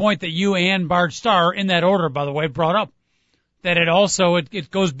great point that you and Bart Starr, in that order, by the way, brought up. That it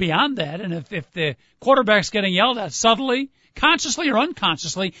goes beyond that, and if the quarterback's getting yelled at subtly, consciously or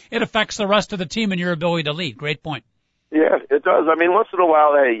unconsciously, it affects the rest of the team and your ability to lead. Great point. Yeah, it does. I mean, once in a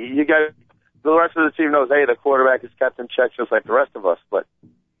while, hey, you got the rest of the team knows, hey, the quarterback is kept in check just like the rest of us. But,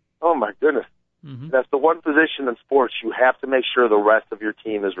 oh, my goodness. That's the one position in sports you have to make sure the rest of your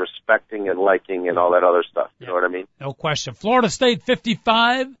team is respecting and liking and all that other stuff. You know what I mean? No question. Florida State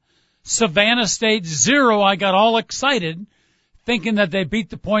 55, Savannah State 0. I got all excited thinking that they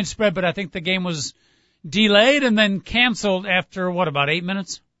beat the point spread, but I think the game was delayed and then canceled after, about 8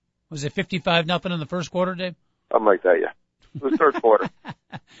 minutes? Was it 55-0 in the first quarter, Dave? Something like that, yeah. It was third quarter.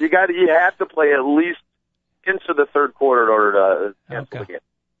 You have to play at least into the third quarter in order to cancel the game.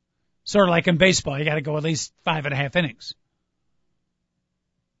 Sort of like in baseball, you got to go at least 5.5 innings.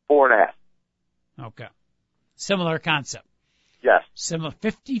 4.5. Okay. Similar concept. Yes. Similar.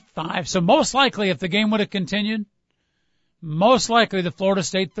 55. So most likely, if the game would have continued, most likely the Florida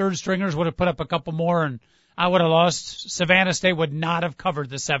State third stringers would have put up a couple more, and I would have lost. Savannah State would not have covered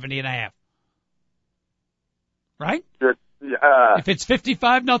the 70.5. Right? If it's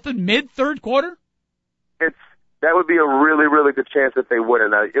 55-0 mid-third quarter? That would be a really, really good chance that they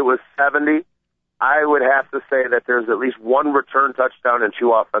wouldn't. It was 70. I would have to say that there's at least one return touchdown and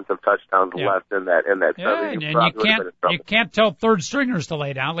 2 offensive touchdowns left in that. Yeah, and you can't tell third stringers to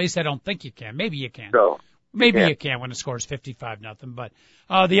lay down. At least I don't think you can. Maybe you can. No, Maybe you can when the score is 55-0. But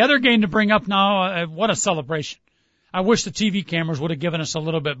the other game to bring up now, what a celebration. I wish the TV cameras would have given us a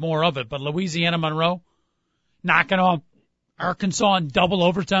little bit more of it. But Louisiana Monroe knocking off Arkansas in double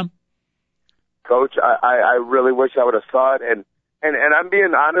overtime. Coach, I really wish I would have saw it. And I'm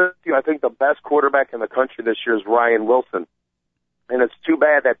being honest with you, I think the best quarterback in the country this year is Ryan Wilson. And it's too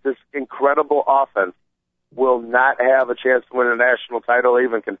bad that this incredible offense will not have a chance to win a national title or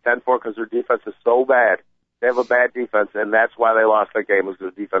even contend for because their defense is so bad. They have a bad defense, and that's why they lost that game, was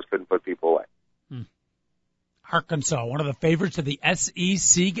because the defense couldn't put people away. Arkansas, one of the favorites of the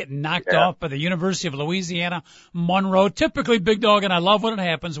SEC, getting knocked off by the University of Louisiana Monroe. Typically, Big Dog, and I love when it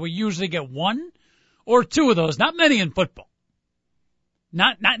happens, we usually get one or two of those. Not many in football.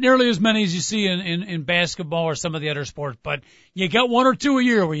 Not nearly as many as you see in basketball or some of the other sports, but you get one or two a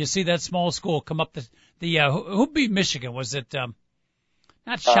year where you see that small school come up. Who beat Michigan? Was it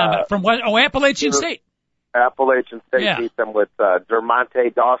not Shaman from what? Oh, Appalachian State. Appalachian State beat them with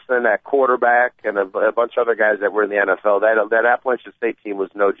Dermonte Dawson at quarterback and a bunch of other guys that were in the NFL. That Appalachian State team was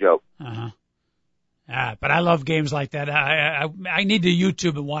no joke. But I love games like that. I need to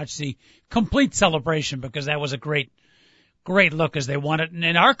YouTube and watch the complete celebration because that was a great look as they won it.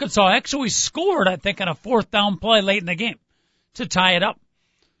 And Arkansas actually scored, I think, on a 4th down play late in the game to tie it up.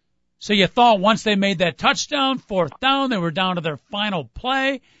 So you thought once they made that touchdown, 4th down, they were down to their final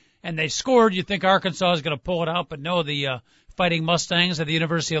play, and they scored. You think Arkansas is going to pull it out, but no, the Fighting Mustangs at the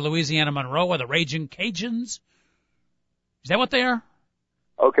University of Louisiana Monroe, or the Raging Cajuns. Is that what they are?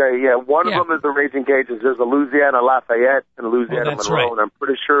 Okay, yeah. One of them is the Raging Cajuns. There's a Louisiana Lafayette and a Louisiana Monroe, right. And I'm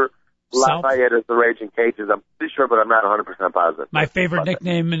pretty sure Lafayette is the Raging Cajuns. I'm pretty sure, but I'm not 100% positive. My favorite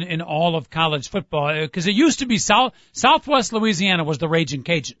nickname in all of college football, because it used to be Southwest Louisiana was the Raging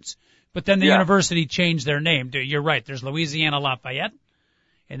Cajuns, but then the university changed their name. You're right. There's Louisiana Lafayette,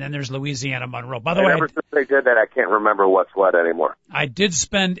 and then there's Louisiana Monroe. By the way, ever since they did that, I can't remember what's what anymore. I did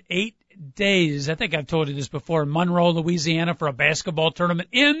spend 8 days, I think I've told you this before, in Monroe, Louisiana for a basketball tournament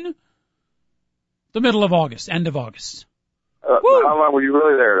in the middle of August, end of August. How long were you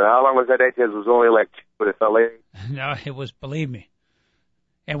really there? How long was that 8 days? It was only like 2, but it felt late. No, it was, believe me.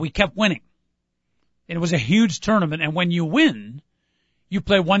 And we kept winning. And it was a huge tournament, and when you win, you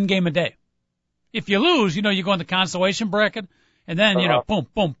play one game a day. If you lose, you go in the consolation bracket, and then, boom,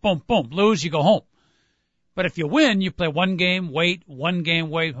 boom, boom, boom, lose, you go home. But if you win, you play one game, wait.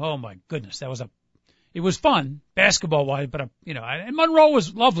 Oh my goodness, it was fun, basketball-wise, but, and Monroe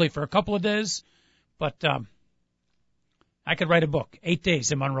was lovely for a couple of days, but, I could write a book, 8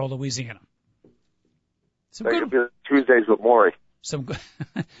 days in Monroe, Louisiana. Tuesdays with Maury. Some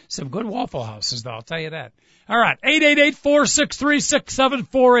good Waffle Houses, though, I'll tell you that. All right,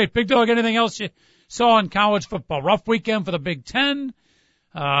 888-463-6748. Big Dog, anything else you saw in college football? Rough weekend for the Big Ten.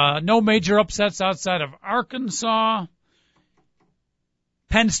 No major upsets outside of Arkansas.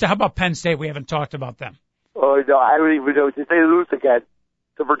 Penn State. How about Penn State? We haven't talked about them. Oh, no, I don't even know. Did they lose again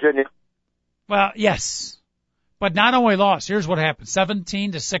to Virginia? Well, yes. But not only lost. Here's what happened.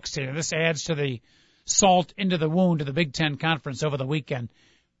 17-16. And this adds to the salt into the wound of the Big Ten Conference over the weekend.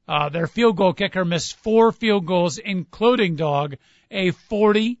 Their field goal kicker missed 4 field goals, including, Dog, a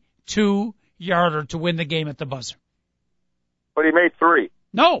 42-yarder to win the game at the buzzer. But he made 3.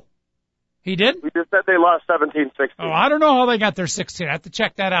 No, he didn't. We just said they lost 17-16. Oh, I don't know how they got their 16. I have to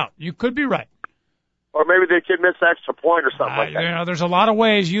check that out. You could be right. Or maybe the kid missed an extra point or something like that. There's a lot of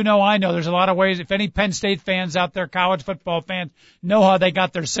ways. I know there's a lot of ways. If any Penn State fans out there, college football fans, know how they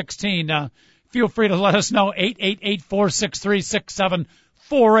got their 16, feel free to let us know.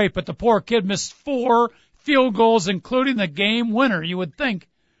 888-463-6748. But the poor kid missed 4 field goals, including the game winner. You would think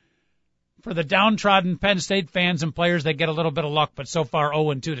for the downtrodden Penn State fans and players, they get a little bit of luck, but so far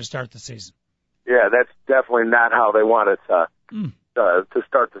 0-2 to start the season. Yeah, that's definitely not how they wanted to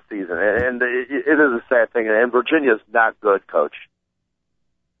start the season. And it is a sad thing. And Virginia's not good, Coach.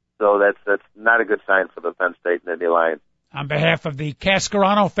 So that's not a good sign for the Penn State and Indy Lions. On behalf of the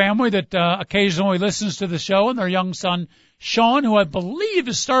Cascarano family that occasionally listens to the show and their young son, Sean, who I believe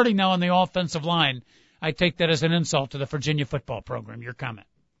is starting now on the offensive line, I take that as an insult to the Virginia football program. Your comment.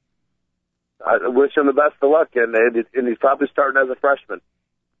 I wish him the best of luck, and he's probably starting as a freshman.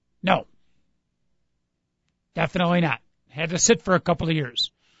 No. Definitely not. Had to sit for a couple of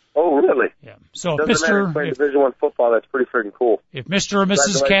years. Oh, really? Yeah. So Division I football, that's pretty freaking cool. If Mr. or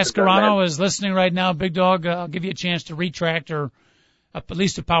Mrs. Cascarano is listening right now, Big Dog, I'll give you a chance to retract or at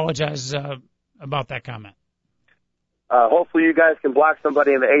least apologize about that comment. Hopefully you guys can block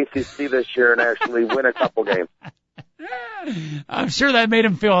somebody in the ACC this year and actually win a couple games. I'm sure that made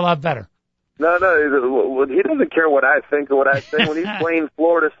him feel a lot better. No, he doesn't care what I think or what I say. When he's playing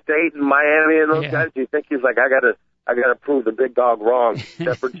Florida State and Miami and those guys, you think he's like, I gotta prove the Big Dog wrong.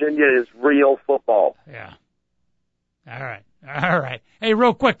 That Virginia is real football. Yeah. All right. Hey,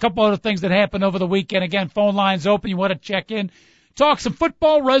 real quick, couple other things that happened over the weekend. Again, phone lines open. You want to check in, talk some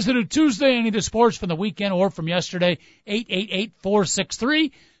football, Residue Tuesday, any of the sports from the weekend or from yesterday.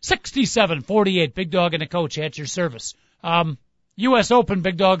 888-463-6748. Big Dog and the coach at your service. U.S. Open,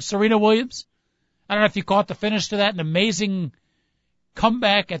 Big Dog, Serena Williams I don't know if you caught the finish to that, an amazing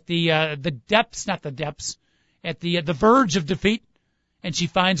comeback at the depths, not the depths, at the verge of defeat. And she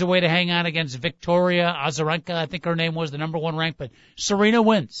finds a way to hang on against Victoria Azarenka, I think her name was, the number 1 ranked, but Serena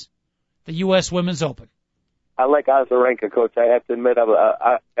wins the U.S. Women's Open. I like Azarenka, Coach. I have to admit,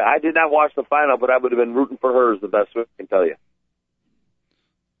 I did not watch the final, but I would have been rooting for her, is the best way I can tell you.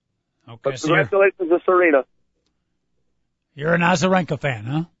 Okay, but so congratulations to Serena. You're an Azarenka fan,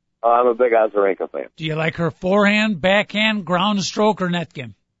 huh? I'm a big Azarenka fan. Do you like her forehand, backhand, ground stroke, or net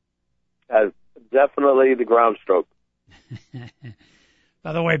game? Definitely the ground stroke.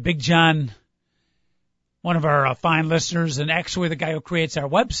 By the way, Big John, one of our fine listeners, and actually the guy who creates our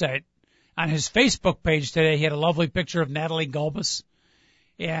website, on his Facebook page today, he had a lovely picture of Natalie Gulbis.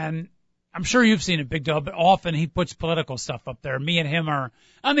 And I'm sure you've seen it, Big Dog, but often he puts political stuff up there. Me and him are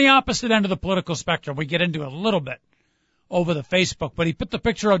on the opposite end of the political spectrum. We get into it a little bit over the Facebook, but he put the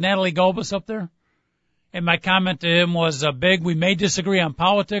picture of Natalie Gulbis up there. And my comment to him was, Big, we may disagree on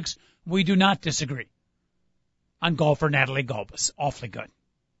politics. We do not disagree on golfer Natalie Gulbis. Awfully good.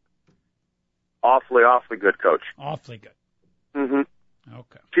 Awfully good, Coach. Awfully good. Mm-hmm.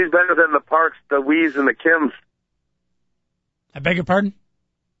 Okay. She's better than the Parks, the Wees, and the Kims. I beg your pardon?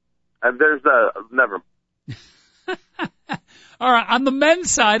 Never. All right, on the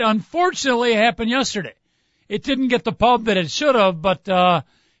men's side, unfortunately, it happened yesterday. It didn't get the pub that it should have, but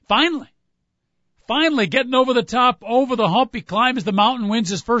finally getting over the top, over the hump. He climbs the mountain, wins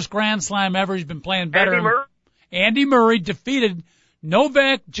his first Grand Slam ever. He's been playing better. Andy Murray defeated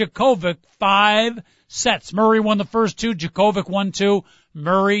Novak Djokovic 5 sets. Murray won the first 2, Djokovic won 2.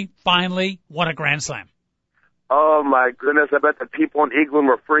 Murray finally won a Grand Slam. Oh, my goodness. I bet the people in England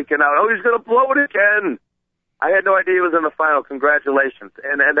were freaking out. Oh, he's going to blow it again. I had no idea he was in the final. Congratulations.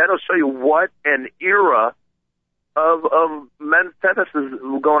 And that'll show you what an era of men's tennis is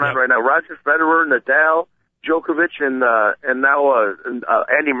going on right now. Roger Federer, Nadal, Djokovic, and now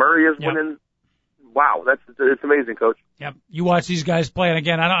Andy Murray is winning. Wow, it's amazing, Coach. Yep. You watch these guys play, and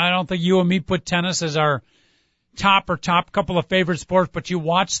again, I don't think you and me put tennis as our top couple of favorite sports, but you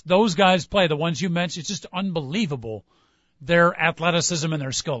watch those guys play, the ones you mentioned. It's just unbelievable, their athleticism and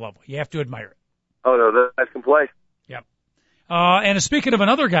their skill level. You have to admire it. Oh, no, those guys can play. Yep. And speaking of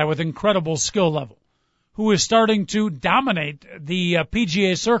another guy with incredible skill level, who is starting to dominate the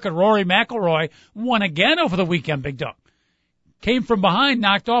PGA circuit, Rory McIlroy, won again over the weekend, Big Dog. Came from behind,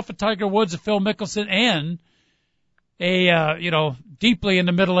 knocked off a Tiger Woods, a Phil Mickelson, and a, deeply in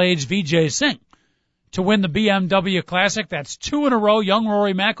the middle-aged Vijay Singh to win the BMW Classic. That's 2 in a row. Young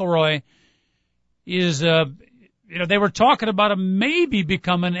Rory McIlroy is, they were talking about him maybe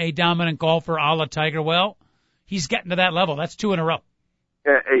becoming a dominant golfer a la Tiger. Well, he's getting to that level. That's 2 in a row.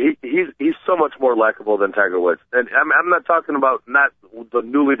 Yeah, he's so much more likable than Tiger Woods. And I'm not talking about not the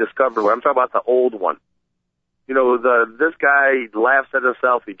newly discovered one. I'm talking about the old one. This guy laughs at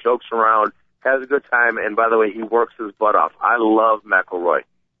himself, he jokes around, has a good time, and by the way, he works his butt off. I love McIlroy.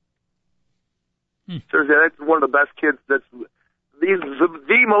 Seriously, that's one of the best kids. He's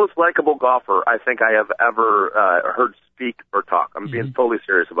the most likable golfer I think I have ever heard speak or talk. I'm being totally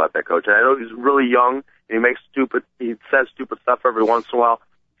serious about that, Coach. And I know he's really young, and he says stupid stuff every once in a while.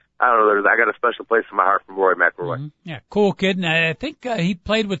 I don't know, I got a special place in my heart for Rory McIlroy. Mm-hmm. Yeah, cool kid, and I think he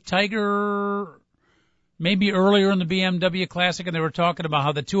played with Tiger maybe earlier in the BMW Classic, and they were talking about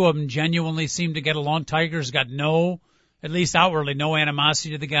how the two of them genuinely seem to get along. Tiger's got at least outwardly, no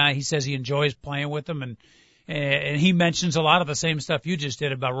animosity to the guy. He says he enjoys playing with him, and he mentions a lot of the same stuff you just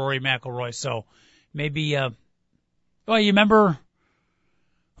did about Rory McIlroy. So maybe, you remember,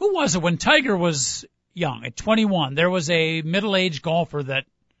 who was it when Tiger was young, at 21? There was a middle-aged golfer that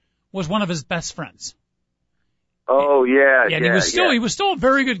was one of his best friends. Oh, yeah. Yeah, and he was still a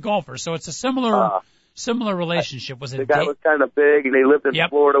very good golfer, so it's a similar relationship. Was it the guy was kind of big, and he lived in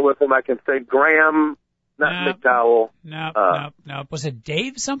Florida with him. I can say Graham, not McDowell. No. Was it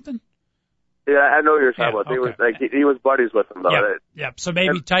Dave something? Yeah, I know what you're talking about. He was buddies with him, though. Yep. So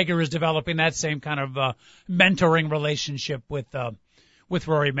maybe Tiger is developing that same kind of mentoring relationship with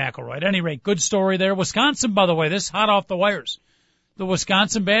Rory McIlroy. At any rate, good story there. Wisconsin, by the way, this hot off the wires. The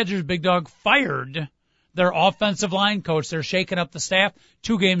Wisconsin Badgers, Big Dog, fired their offensive line coach. They're shaking up the staff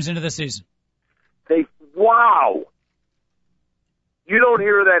 2 games into the season. Wow. You don't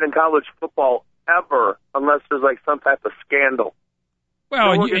hear that in college football ever unless there's like some type of scandal.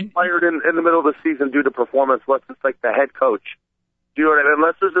 Well, no one gets fired in the middle of the season due to performance unless it's like the head coach. Do you know what I mean?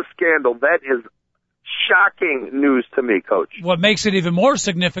 Unless there's a scandal. That is shocking news to me, Coach. What makes it even more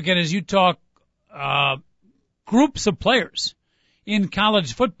significant is you talk groups of players in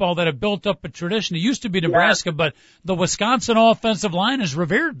college football that have built up a tradition. It used to be Nebraska, but the Wisconsin offensive line is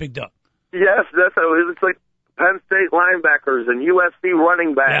revered, Big Dog. Yes, it's like Penn State linebackers and USC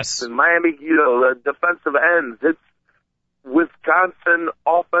running backs and Miami, the defensive ends. It's Wisconsin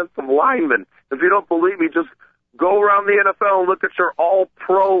offensive linemen. If you don't believe me, just go around the NFL and look at your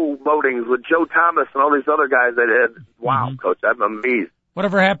all-pro votings with Joe Thomas and all these other guys that had. Wow, Coach, I'm amazed.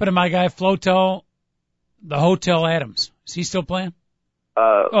 Whatever happened to my guy Flotel, the Hotel Adams? Is he still playing?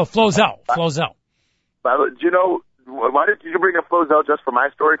 Flozell. Do you know, why did you bring up Flozell just for my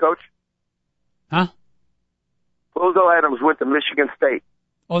story, Coach? Huh? Flozell Adams went to Michigan State.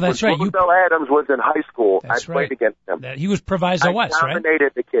 Oh, that's right. Flozell Adams was in high school. I played against him. He was Proviso West, right? I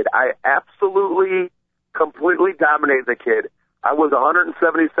dominated the kid. I absolutely, completely dominated the kid. I was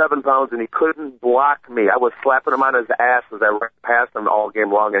 177 pounds, and he couldn't block me. I was slapping him on his ass as I ran past him all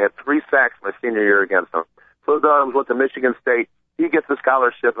game long. I had 3 sacks my senior year against him. Flozell Adams went to Michigan State. He gets a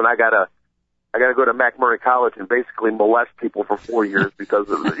scholarship, and I gotta go to McMurray College and basically molest people for 4 years because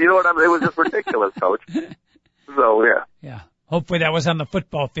of, you know what I mean? It was just ridiculous, Coach. So, yeah. Yeah. Hopefully that was on the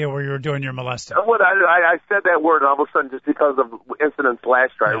football field where you were doing your molesting. I said that word, and all of a sudden, just because of incidents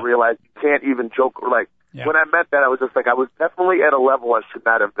last year, I realized you can't even joke. Like, when I meant that, I was just like, I was definitely at a level I should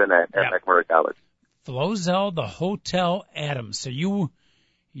not have been at McMurray College. Flozell, the Hotel Adams. So you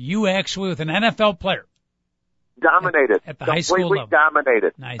actually, with an NFL player, dominated at the high school level.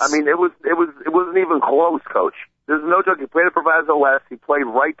 Dominated. Nice. I mean, it wasn't even close, Coach. There's no joke. He played at Proviso West. He played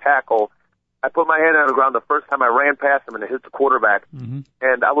right tackle. I put my hand on the ground the first time I ran past him and it hit the quarterback.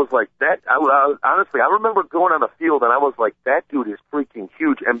 And I was like, honestly, I remember going on the field and I was like, that dude is freaking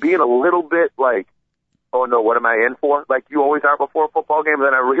huge. And being a little bit like, oh no, what am I in for? Like you always are before a football game. And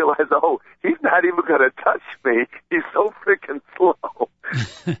then I realized, he's not even going to touch me. He's so freaking slow.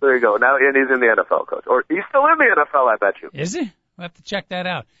 There you go. Now, and he's in the NFL, Coach. Or he's still in the NFL, I bet you. Is he? We'll have to check that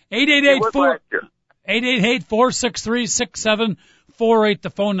out. 888-463-6748, the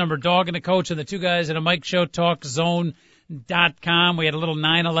phone number. Dog and the Coach and the two guys at a Mike Show, TalkZone.com. We had a little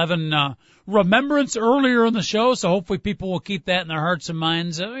 9/11 remembrance earlier in the show, so hopefully people will keep that in their hearts and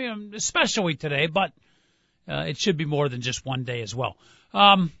minds, especially today, but it should be more than just one day as well.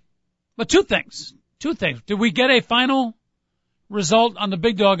 But two things. Did we get a final result on the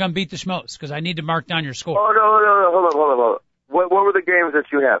Big Dog on Beat the Schmoes? Because I need to mark down your score. Oh, no. Hold on. What were the games that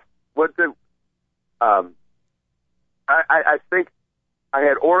you have? I think I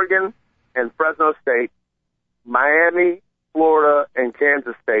had Oregon and Fresno State, Miami, Florida, and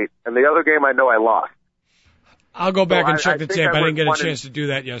Kansas State, and the other game I know I lost. I'll go back and check the tape. I didn't get a chance to do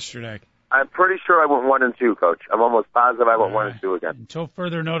that yesterday. I'm pretty sure I went 1-2, Coach. I'm almost positive I went 1-2 again. Until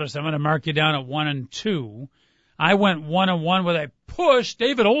further notice, I'm going to mark you down at 1-2. I went 1-1 with a push.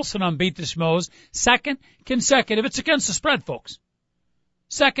 David Olson on Beat the Schmoes. Second consecutive. It's against the spread, folks.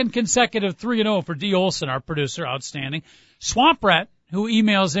 Second consecutive 3-0 for D. Olson, our producer. Outstanding. Swamp Rat, who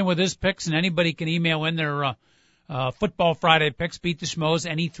emails in with his picks, and anybody can email in their Football Friday picks. Beat the Schmoes,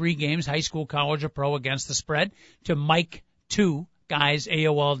 any 3 games, high school, college, or pro against the spread, to Mike2, guys,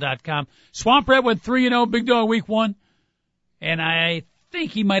 AOL.com. Swamp Rat went 3-0, Big Dog week 1, and I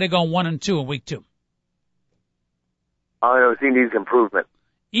think he might have gone 1-2 in week 2. I know he needs improvement.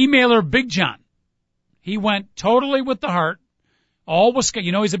 Emailer Big John. He went totally with the heart. All was,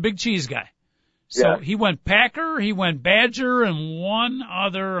 he's a big cheese guy. So he went Packer, he went Badger, and one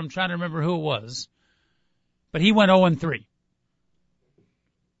other, I'm trying to remember who it was. But he went 0-3.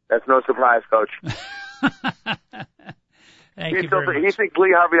 That's no surprise, Coach. Thank you very much. He thinks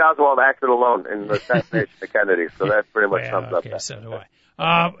Lee Harvey Oswald acted alone in the assassination of Kennedy, so that pretty much sums up that. So do I.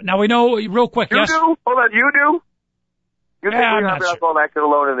 Now we know, real quick. You do? Hold on, you do? You think I'm Lee Harvey Oswald acted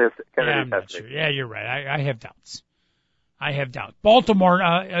alone in this Kennedy I'm not assassination? sure. Yeah, you're right. I have doubts.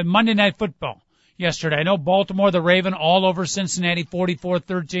 Baltimore, Monday Night Football yesterday. I know Baltimore, the Raven, all over Cincinnati,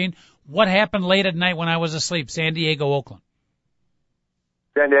 44-13. What happened late at night when I was asleep? San Diego, Oakland.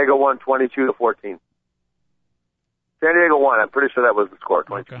 San Diego won 22-14. San Diego won. I'm pretty sure that was the score,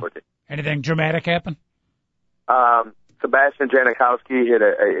 22-14. Okay. Anything dramatic happen? Sebastian Janikowski hit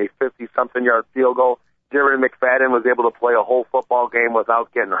a 50-something yard field goal. Jerry McFadden was able to play a whole football game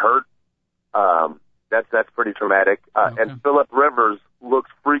without getting hurt. That's pretty traumatic. And Phillip Rivers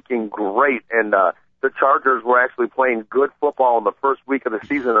looks freaking great. And the Chargers were actually playing good football in the first week of the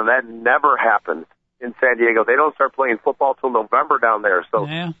season, and that never happens in San Diego. They don't start playing football till November down there. So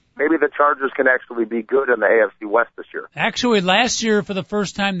maybe the Chargers can actually be good in the AFC West this year. Actually, last year, for the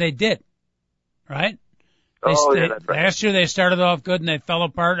first time, they did. Right? That's right. Last year, they started off good, and they fell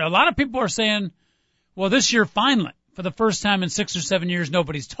apart. A lot of people are saying, well, this year, finally, for the first time in 6 or 7 years,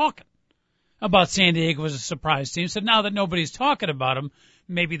 nobody's talking about San Diego as a surprise team. So now that nobody's talking about them,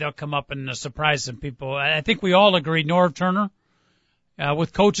 maybe they'll come up and surprise some people. I think we all agree Norv Turner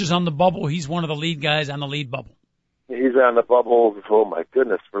with coaches on the bubble, he's one of the lead guys on the lead bubble. He's on the bubble, oh my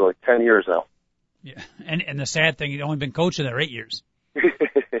goodness, for like 10 years now. Yeah, and the sad thing, he'd only been coaching there 8 years,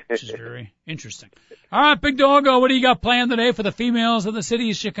 which is very interesting. All right, Big Dog, what do you got planned today for the females of the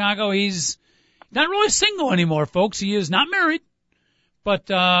city of Chicago? He's not really single anymore, folks. He is not married, but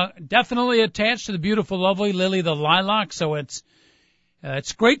definitely attached to the beautiful, lovely Lily the Lilac. So it's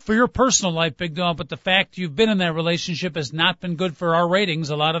great for your personal life, Big Dog, but the fact you've been in that relationship has not been good for our ratings.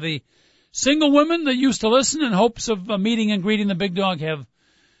 A lot of the single women that used to listen in hopes of meeting and greeting the Big Dog have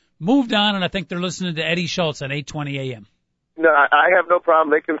moved on, and I think they're listening to Eddie Schultz at 8:20 a.m. No, I have no problem.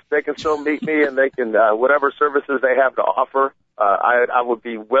 They can still meet me, and they can whatever services they have to offer. I would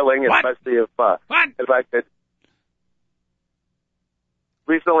be willing, especially if I could.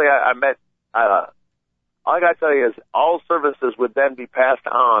 Recently, I met. All I got to tell you is all services would then be passed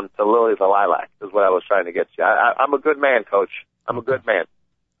on to Lily the Lilac. Is what I was trying to get you. I'm a good man, Coach. I'm a good man.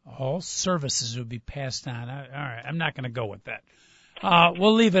 All services would be passed on. All right, I'm not going to go with that.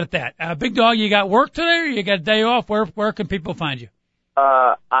 We'll leave it at that. Big Dog, you got work today, or you got a day off? Where can people find you?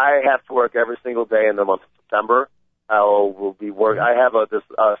 I have to work every single day in the month of September. I will be working. I have a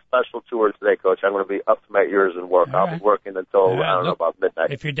special tour today, Coach. I'm going to be up to my ears in work. I'll be working until, I don't know, about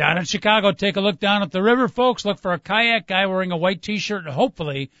midnight. If you're down in Chicago, take a look down at the river, folks. Look for a kayak guy wearing a white T-shirt and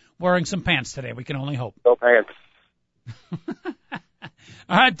hopefully wearing some pants today. We can only hope. No pants.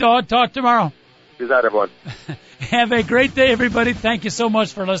 All right, Dog. Talk tomorrow. Peace out, everyone. Have a great day, everybody. Thank you so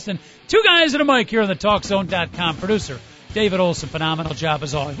much for listening. 2 Guys and a Mic here on the TalkZone.com. Producer David Olson, phenomenal job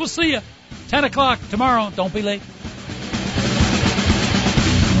as always. We'll see you 10 o'clock tomorrow. Don't be late.